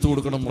നീ തീർത്തു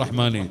കൊടുക്കണം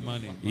റഹ്മാനെ.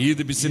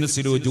 ഏത്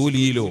ബിസിനസ്സിലോ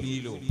ജോലിയിലോ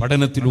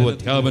പഠനത്തിലോ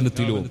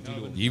അധ്യാപനത്തിലോ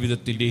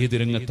ജീവിതത്തിന്റെ ഏത്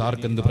രംഗത്ത്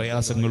ആർക്കെന്ത്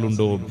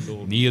പ്രയാസങ്ങളുണ്ടോ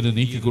നീ അത്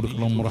നീക്കി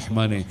കൊടുക്കണം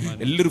റഹ്മാനെ.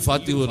 എല്ലാവരും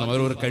ഫാത്തിഹ ഓതണം.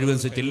 അവരവരുടെ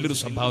കഴിവനുസരിച്ച് എല്ലാവരും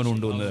സംഭാവന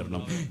കൊണ്ടുവന്ന്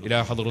തരണം. ഇലാ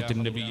ഹദ്റത്തിൻ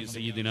നബി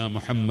സയ്യിദിനാ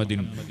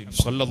മുഹമ്മദിൻ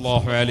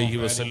സ്വല്ലല്ലാഹു അലൈഹി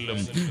വസല്ലം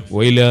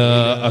വഇലാ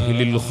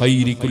അഹ്ലിൽ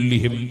ഖൈരി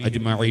കുല്ലിഹിം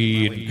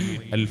അജ്മഈൻ.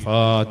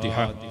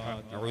 الفاتحة.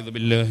 أعوذ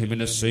بالله من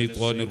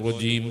الشيطان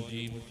الرجيم.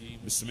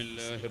 بسم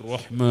الله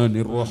الرحمن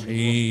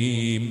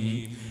الرحيم.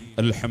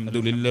 الحمد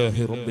لله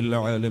رب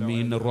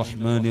العالمين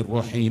الرحمن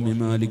الرحيم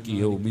مالك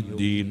يوم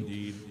الدين.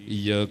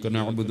 إياك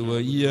نعبد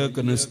وإياك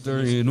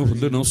نستعين.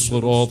 اهدنا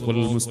الصراط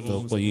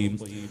المستقيم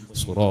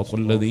صراط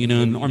الذين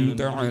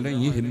أنعمت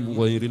عليهم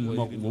غير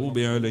المغضوب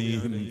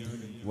عليهم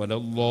ولا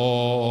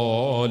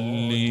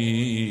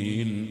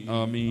الضالين.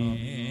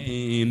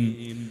 آمين.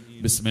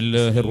 بسم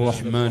الله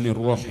الرحمن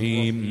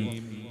الرحيم.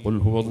 قل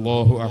هو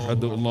الله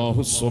أحد الله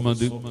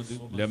الصمد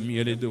لم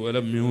يلد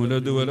ولم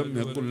يولد ولم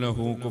يكن له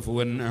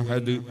كفوا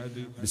أحد.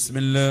 بسم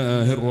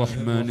الله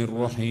الرحمن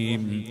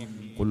الرحيم.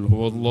 قل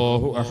هو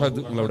الله أحد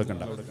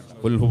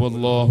قل هو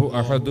الله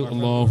أحد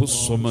الله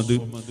الصمد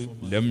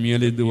لم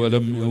يلد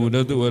ولم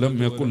يولد ولم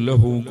يكن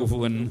له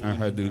كفوا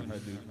أحد.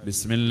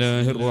 بسم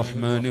الله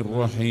الرحمن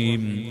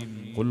الرحيم.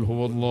 قل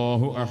هو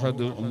الله أحد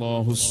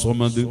الله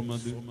الصمد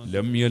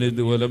لم يلد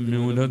ولم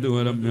يولد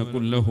ولم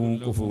يكن له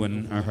كفوا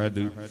أحد.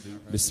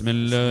 بسم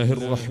الله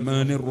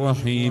الرحمن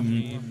الرحيم.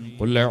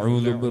 قل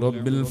أعوذ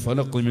برب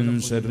الفلق من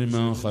شر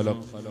ما خلق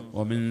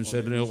ومن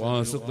شر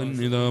غاسق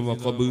إذا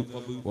وقب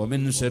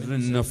ومن شر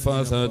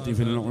النفاثات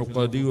في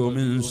العقد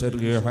ومن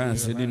شر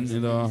حاسد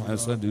إذا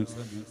حسد.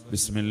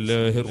 بسم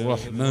الله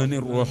الرحمن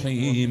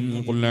الرحيم.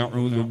 قل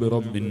أعوذ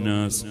برب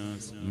الناس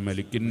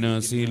ملك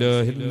الناس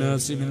إله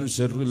الناس من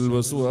شر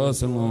الوسواس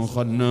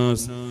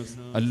الخناس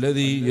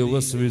الذي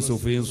يوسوس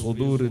في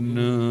صدور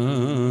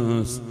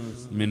الناس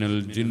من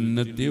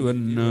الجنة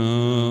والناس.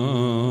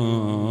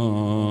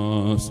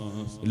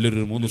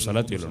 എല്ലാവരും 3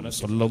 സ്വലാത്ത് ചൊല്ലണം.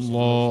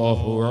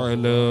 സല്ലല്ലാഹു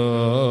അലാ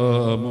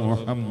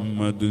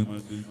മുഹമ്മദ്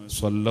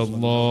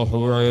സല്ലല്ലാഹു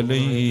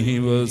അലൈഹി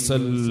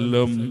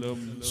വസല്ലം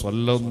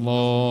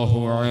സല്ലല്ലാഹു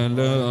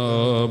അലാ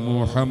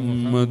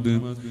മുഹമ്മദ്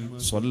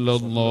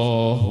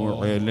സല്ലല്ലാഹു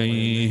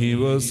അലൈഹി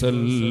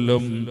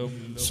വസല്ലം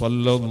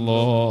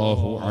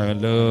സല്ലല്ലാഹു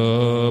അലാ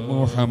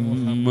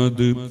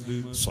മുഹമ്മദ്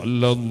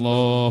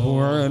സല്ലല്ലാഹു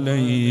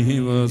അലൈഹി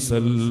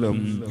വസല്ലം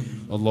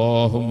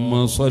اللهم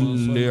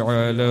صل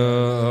على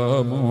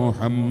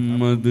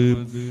محمد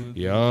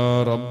يا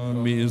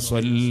رب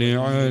صل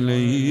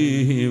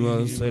عليه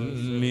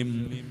وسلم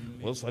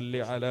وصل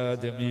على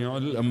جميع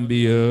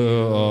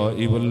الأنبياء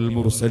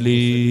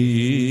والمرسلين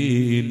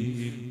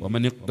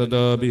ومن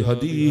اقتدى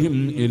بهديهم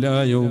إلى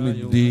يوم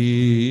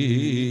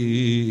الدين.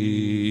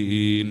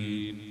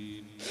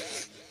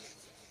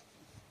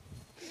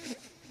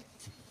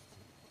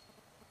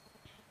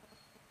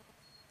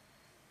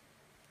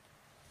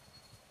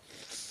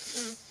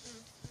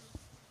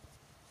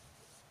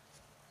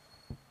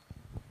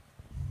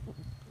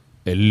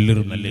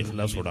 എല്ലാവരും നല്ല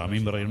ഇഖ്ലാസോടെ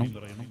ആമീൻ പറയണം.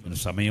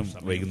 സമയം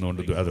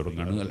വൈകുന്നതുകൊണ്ട് ദുആ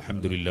തുടങ്ങാണ്.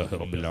 അൽഹംദുലില്ലാഹി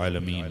റബ്ബിൽ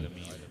ആലമീൻ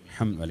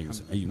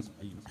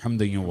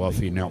ഹംദൻ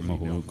യുവാഫി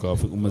നിഅമഹു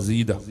വയുകാഫിഉ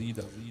മസീദ.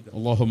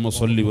 اللهم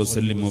صل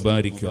وسلم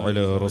وبارك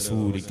على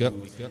رسولك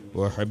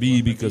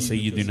وحبيبك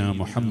سيدنا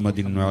محمد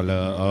وعلى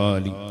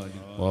آله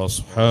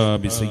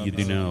وأصحاب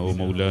سيدنا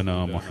ومولانا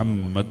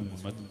محمد.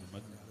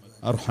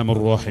 أرحم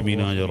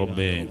الراحمين يا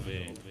ربي.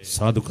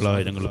 സാധുക്കളായ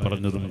ഞങ്ങൾ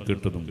പറഞ്ഞതും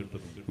കേട്ടതും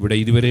ഇവിടെ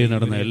ഇതുവരെ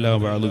നടന്ന എല്ലാ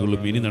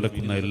വാളുകളും ഇനി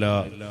നടക്കുന്ന എല്ലാ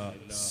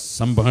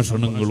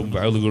സംഭാഷണങ്ങളും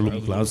വാളുകളും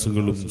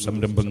ക്ലാസുകളും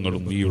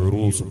സംരംഭങ്ങളും ഈ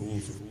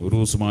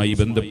ഉറൂസുമായി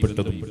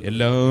ബന്ധപ്പെട്ടതും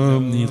എല്ലാം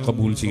നീ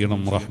കബൂൽ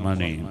ചെയ്യണം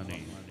റഹ്മാനെ.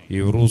 ഈ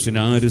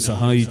ഉറൂസിനെ ആര്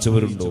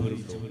സഹായിച്ചവരുണ്ടോ,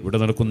 ഇവിടെ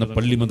നടക്കുന്ന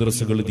പള്ളി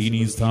മദ്രസകൾ,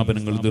 ദീനീ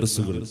സ്ഥാപനങ്ങൾ,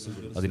 ദർസുകൾ,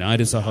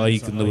 അതിനാര്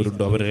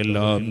സഹായിക്കുന്നവരുണ്ടോ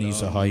അവരെല്ലാം നീ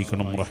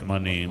സഹായിക്കണം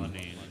റഹ്മാനെ.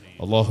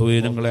 അല്ലാഹുവേ,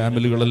 ഞങ്ങളെ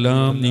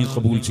അമലുകളെല്ലാം നീ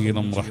കബൂൽ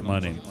ചെയ്യണം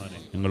റഹ്മാനെ.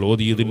 ഞങ്ങൾ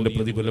ഓതിയതിന്റെ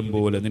പ്രതിഫലം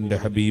പോലെ നിന്റെ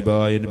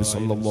ഹബീബായ നബി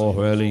സല്ലല്ലാഹു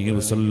അലൈഹി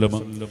വസല്ലമ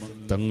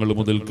തങ്ങൾ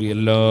മുതൽക്ക്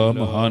എല്ലാ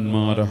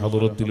മഹാന്മാരുടെ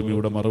ഹദറത്തിലും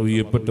ഇവിടെ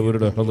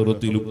മറവിയപ്പെട്ടവരുടെ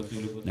ഹദറത്തിലും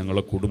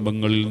ഞങ്ങളെ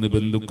കുടുംബങ്ങളിൽ നിന്ന്,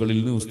 ബന്ധുക്കളിൽ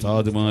നിന്ന്,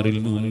 ഉസ്താദുമാരിൽ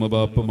നിന്ന്,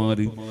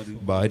 ഉമ്മബാപ്പമാര്,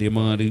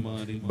 ഭാര്യമാര്,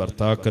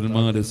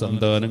 ഭർത്താക്കന്മാര്,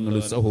 സന്താനങ്ങള്,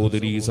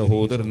 സഹോദരീ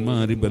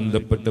സഹോദരന്മാര്,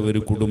 ബന്ധപ്പെട്ടവര്,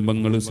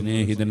 കുടുംബങ്ങള്,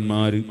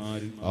 സ്നേഹിതന്മാര്,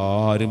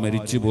 ആര്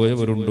മരിച്ചു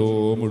പോയവരുണ്ടോ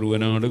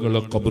മുഴുവൻ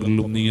ആളുകളെ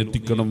ഖബറിലും നീ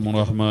എത്തിക്കണം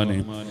റഹ്മാനെ.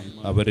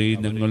 അവരെ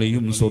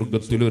ഞങ്ങളെയും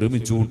സ്വർഗത്തിൽ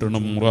ഒരുമിച്ച്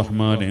കൂട്ടണം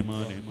റഹ്മാനെ.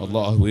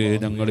 അല്ലാഹുവേ,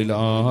 ഞങ്ങളിൽ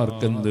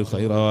ആർക്കെന്ത്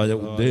ഖൈറായ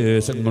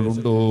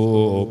ഉദ്ദേശങ്ങളുണ്ടോ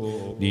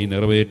നീ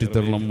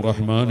നിറവേറ്റിത്തരണം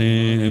റഹ്മാനെ.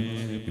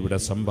 ഇവിടെ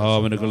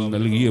സംഭാവനകൾ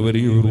നൽകിയവർ,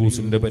 ഈ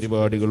ഉറൂസിന്റെ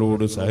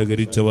പരിപാടികളോട്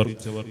സഹകരിച്ചവർ,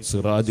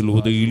 സിറാജുൽ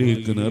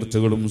ഹുദയിലേക്ക്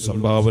നേർച്ചകളും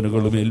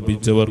സംഭാവനകളും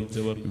ഏൽപ്പിച്ചവർ,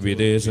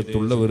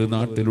 വിദേശത്തുള്ളവർ,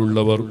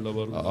 നാട്ടിലുള്ളവർ,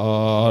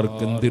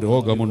 ആർക്കെന്ത്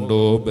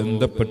രോഗമുണ്ടോ,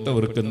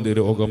 ബന്ധപ്പെട്ടവർക്കെന്ത്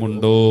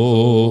രോഗമുണ്ടോ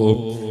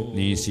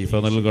നീ ശിഫ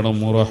നൽകണം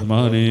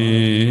റഹ്മാനേ.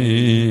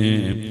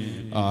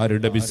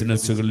 ആരുടെ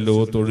ബിസിനസ്സുകളിലോ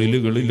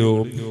തൊഴിലുകളിലോ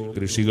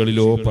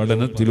കൃഷികളിലോ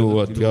പഠനത്തിലോ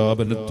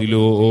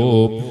അധ്യാപനത്തിലോ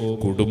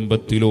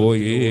കുടുംബത്തിലോ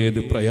ഏത്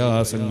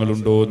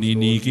പ്രയാസങ്ങളുണ്ടോ നീ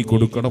നീക്കി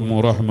കൊടുക്കണം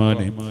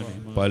റഹ്മാനെ.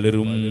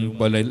 പലരും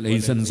പല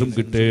ലൈസൻസും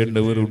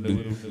കിട്ടേണ്ടവരുണ്ട്,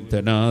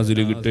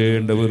 തനാസില്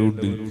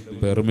കിട്ടേണ്ടവരുണ്ട്,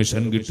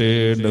 പെർമിഷൻ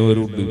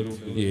കിട്ടേണ്ടവരുണ്ട്.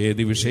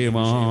 ഏത്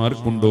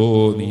വിഷയമാർക്കുണ്ടോ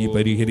നീ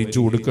പരിഹരിച്ചു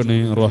കൊടുക്കണേ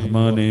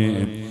റഹ്മാനെ.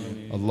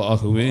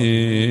 അല്ലാഹുവേ,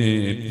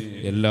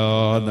 എല്ലാ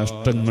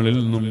നഷ്ടങ്ങളിൽ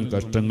നിന്നും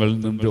കഷ്ടങ്ങളിൽ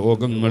നിന്നും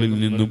രോഗങ്ങളിൽ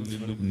നിന്നും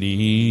നീ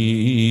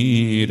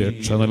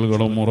രക്ഷ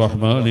നൽകണം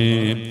റഹ്മാനെ.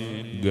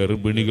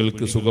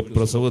 ഗർഭിണികൾക്ക്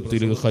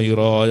സുഖപ്രസവത്തിൽ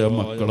ഖൈറായ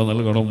മക്കളെ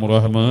നൽകണം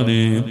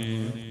റഹ്മാനെ.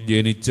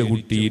 ജനിച്ച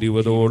കുട്ടി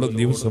 20ഓളം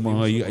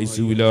ദിവസമായി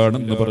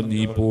ഐസിയുവിലാണെന്ന് പറഞ്ഞ്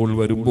ഇപ്പോൾ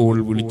വരുമ്പോൾ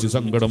വിളിച്ച്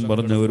സങ്കടം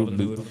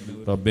പറഞ്ഞവരുണ്ട്.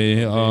 റബ്ബേ,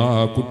 ആ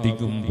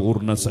കുട്ടിക്കും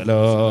പൂർണ്ണ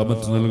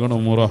സലാമത്ത്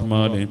നൽകണം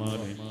റഹ്മാനെ.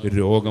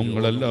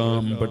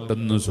 രോഗങ്ങളെല്ലാം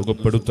പെട്ടെന്ന്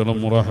സുഖപ്പെടുത്തണം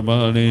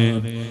റഹ്മാനെ.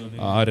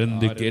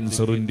 ആരെന്ത്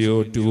ക്യാൻസറിന്റെയോ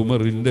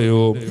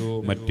ട്യൂമറിന്റെയോ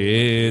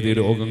മറ്റേത്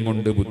രോഗം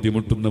കൊണ്ട്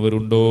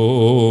ബുദ്ധിമുട്ടുന്നവരുണ്ടോ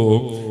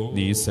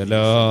നീ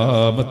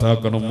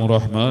സലാമത്താക്കണം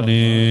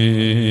റഹ്മാനെ.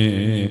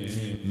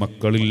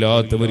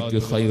 മക്കളില്ലാത്തവർക്ക്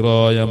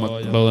ഖൈറായ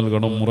മക്കളെ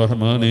നൽകണം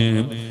റഹ്മാനെ.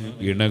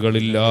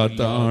 ഇണകളില്ലാത്ത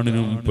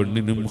ആണിനും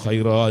പെണ്ണിനും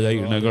ഖൈറായ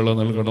ഇണകളെ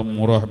നൽകണം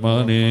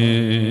റഹ്മാനെ.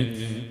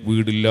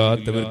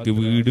 വീടില്ലാത്തവർക്ക്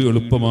വീട്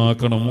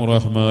എളുപ്പമാക്കണം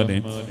റഹ്മാനെ.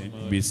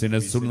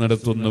 ബിസിനസ്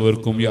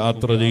നടത്തുന്നവർക്കും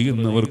യാത്ര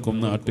ചെയ്യുന്നവർക്കും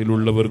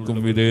നാട്ടിലുള്ളവർക്കും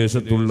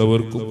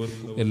വിദേശത്തുള്ളവർക്കും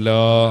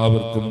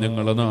എല്ലാവർക്കും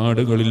ഞങ്ങളുടെ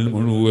നാടുകളിൽ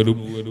മുഴുവനും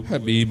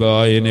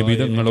ഹബീബായ നബി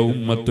തങ്ങളുടെ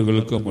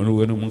ഉമ്മത്തുകൾക്ക്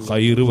മുഴുവനും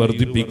ഖൈറ്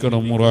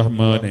വർദ്ധിപ്പിക്കണം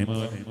റഹ്മാനെ.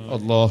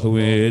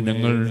 അല്ലാഹുവേ,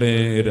 ഞങ്ങളുടെ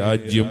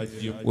രാജ്യം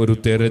ഒരു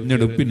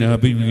തെരഞ്ഞെടുപ്പിനെ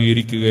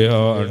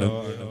അഭിമുഖീകരിക്കുകയാണ്.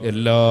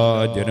 എല്ലാ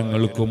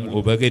ജനങ്ങൾക്കും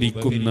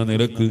ഉപകരിക്കുന്ന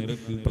നിലക്ക്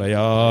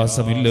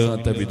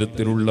പ്രയാസമില്ലാത്ത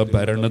വിധത്തിലുള്ള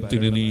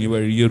ഭരണത്തിന് നീ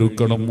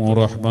വഴിയൊരുക്കണം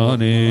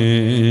റഹ്മാനേ.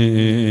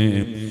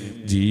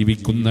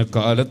 ജീവിക്കുന്ന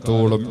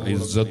കാലത്തോളം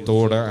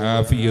ഇസ്സത്തോടെ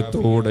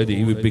ആഫിയത്തോടെ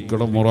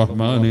ജീവിപ്പിക്കണം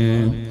റഹ്മാനേ.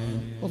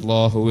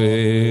 അല്ലാഹുവേ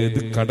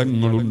ഏത്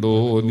കടങ്ങളുണ്ടോ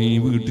നീ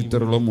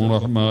വീട്ടിത്തരണം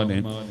റഹ്മാനെ.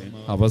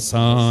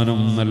 അവസാനം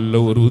നല്ല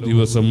ഒരു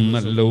ദിവസം,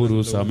 നല്ല ഒരു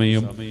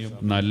സമയം,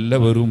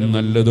 നല്ലവരും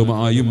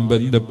നല്ലതുമായും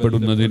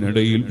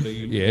ബന്ധപ്പെടുന്നതിനിടയിൽ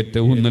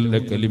ഏറ്റവും നല്ല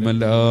കലിമ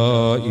ലാ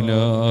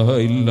ഇലാഹ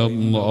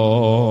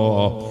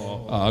ഇല്ലല്ലാഹ്,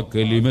 ആ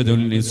കലിമ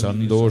ചൊല്ലി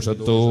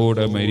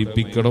സന്തോഷത്തോടെ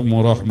മരിപ്പിക്കണം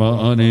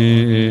റഹ്മാനേ.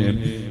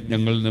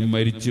 ഞങ്ങൾ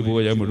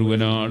മരിച്ചുപോയ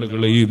മുഴുവൻ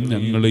ആളുകളെയും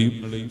ഞങ്ങളെയും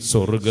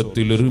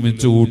സ്വർഗത്തിൽ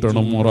ഒരുമിച്ച്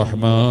കൂട്ടണം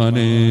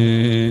റഹ്മാനേ.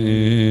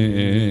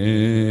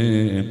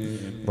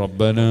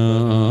 ربنا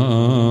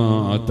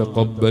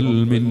تقبل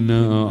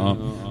منا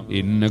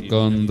إنك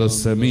أنت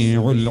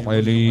السميع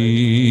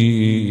العليم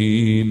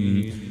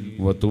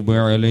وتب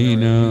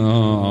علينا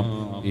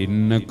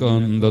إنك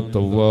أنت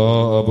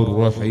التواب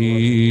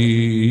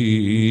الرحيم.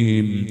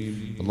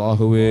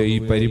 അല്ലാഹുവേ, ഈ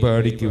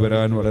പരിപാടിക്ക്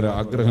വരാൻ വളരെ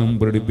ആഗ്രഹം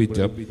പ്രകടിപ്പിച്ച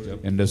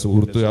എൻ്റെ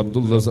സുഹൃത്ത്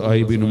അബ്ദുള്ള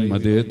സാഹിബിനും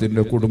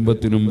അദ്ദേഹത്തിൻ്റെ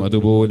കുടുംബത്തിനും,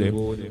 അതുപോലെ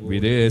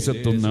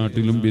വിദേശത്തും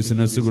നാട്ടിലും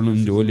ബിസിനസ്സുകളും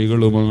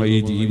ജോലികളുമായി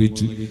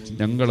ജീവിച്ച്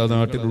ഞങ്ങളുടെ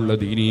നാട്ടിലുള്ള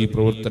ദീനീ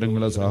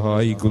പ്രവർത്തനങ്ങളെ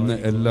സഹായിക്കുന്ന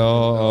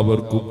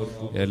എല്ലാവർക്കും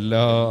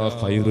എല്ലാ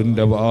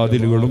ഖൈറിൻ്റെ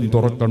വാതിലുകളും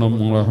തുറക്കണം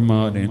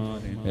റഹ്മാനെ.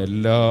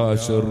 എല്ലാ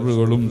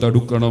ഷർറുകളും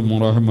തടുക്കണം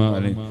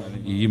റഹ്മാനെ.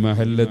 ഈ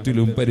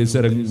മഹല്ലത്തിലും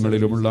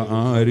പരിസരങ്ങളിലുമുള്ള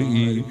ആര്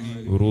ഈ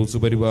ഉറൂസ്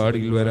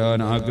പരിപാടിയിൽ വരാൻ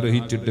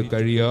ആഗ്രഹിച്ചിട്ട്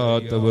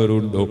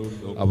കഴിയാത്തവരുണ്ടോ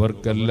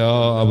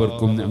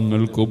അവർക്കെല്ലാവർക്കും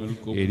ഞങ്ങൾക്കും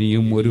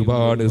ഇനിയും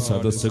ഒരുപാട്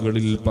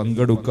സദസ്സുകളിൽ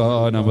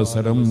പങ്കെടുക്കാൻ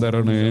അവസരം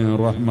തരണേ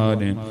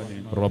റഹ്മാനെ.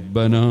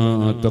 റബ്ബനാ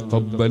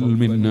തഖബ്ബൽ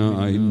മിന്നാ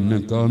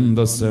ഇന്നക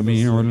അൻതസ്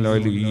സമീഉൽ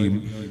അലീം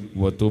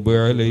വതുബ്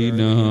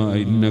അലൈനാ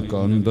ഇന്നക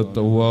അൻതത്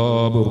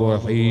തവ്വാബുർ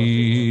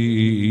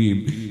റഹീം.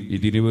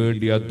 ഇതിനു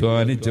വേണ്ടി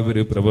അധ്വാനിച്ചവർ,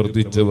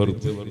 പ്രവർത്തിച്ചവർ,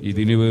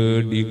 ഇതിനു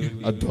വേണ്ടി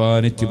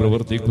അധ്വാനിച്ച്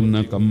പ്രവർത്തിക്കുന്ന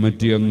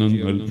കമ്മിറ്റി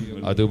അംഗങ്ങൾ,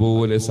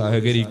 അതുപോലെ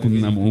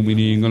സഹകരിക്കുന്ന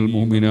മുഅ്മിനീങ്ങൾ,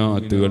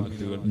 മുഅ്മിനാത്തുകൾ,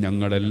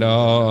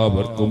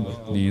 ഞങ്ങളെല്ലാവർക്കും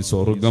നീ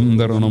സ്വർഗം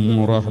തരണം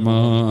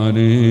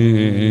റഹ്മാനേ.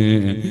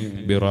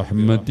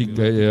 ബിറഹ്മതിക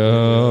യാ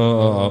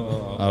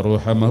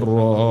അർഹമർ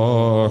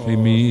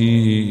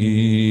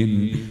റഹീമീൻ.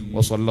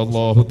 وصلى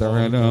الله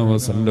تعالى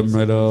وسلم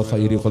على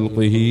خير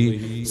خلقه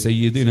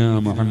سيدنا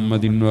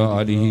محمد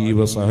وآله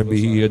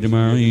وصحبه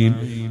أجمعين.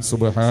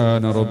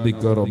 سبحان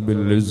ربك رب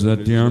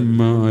العزة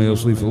عما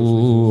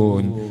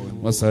يصفون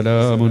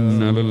وسلام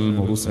على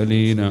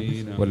المرسلين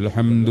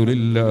والحمد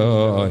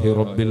لله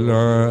رب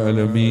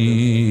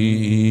العالمين.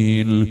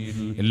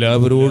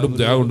 എല്ലാവരോടും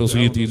ദുആ കൊണ്ട്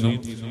വസിയത്ത് ചെയ്യുന്നു.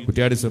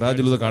 കുറ്റ്യാടി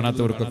സിറാജുൽ ഹുദ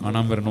കാണാത്തവർക്ക്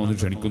കാണാൻ വരണമെന്ന്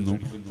ക്ഷണിക്കുന്നു.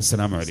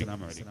 അസ്സലാമു അലൈക്കും.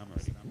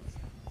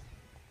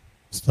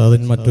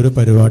 ഉസ്താദിന് മറ്റൊരു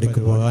പരിപാടിക്ക്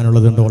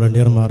പോകാനുള്ളതുണ്ട്.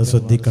 വോളണ്ടിയർമാർ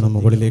ശ്രദ്ധിക്കണം.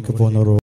 മുകളിലേക്ക് പോകുന്നവർ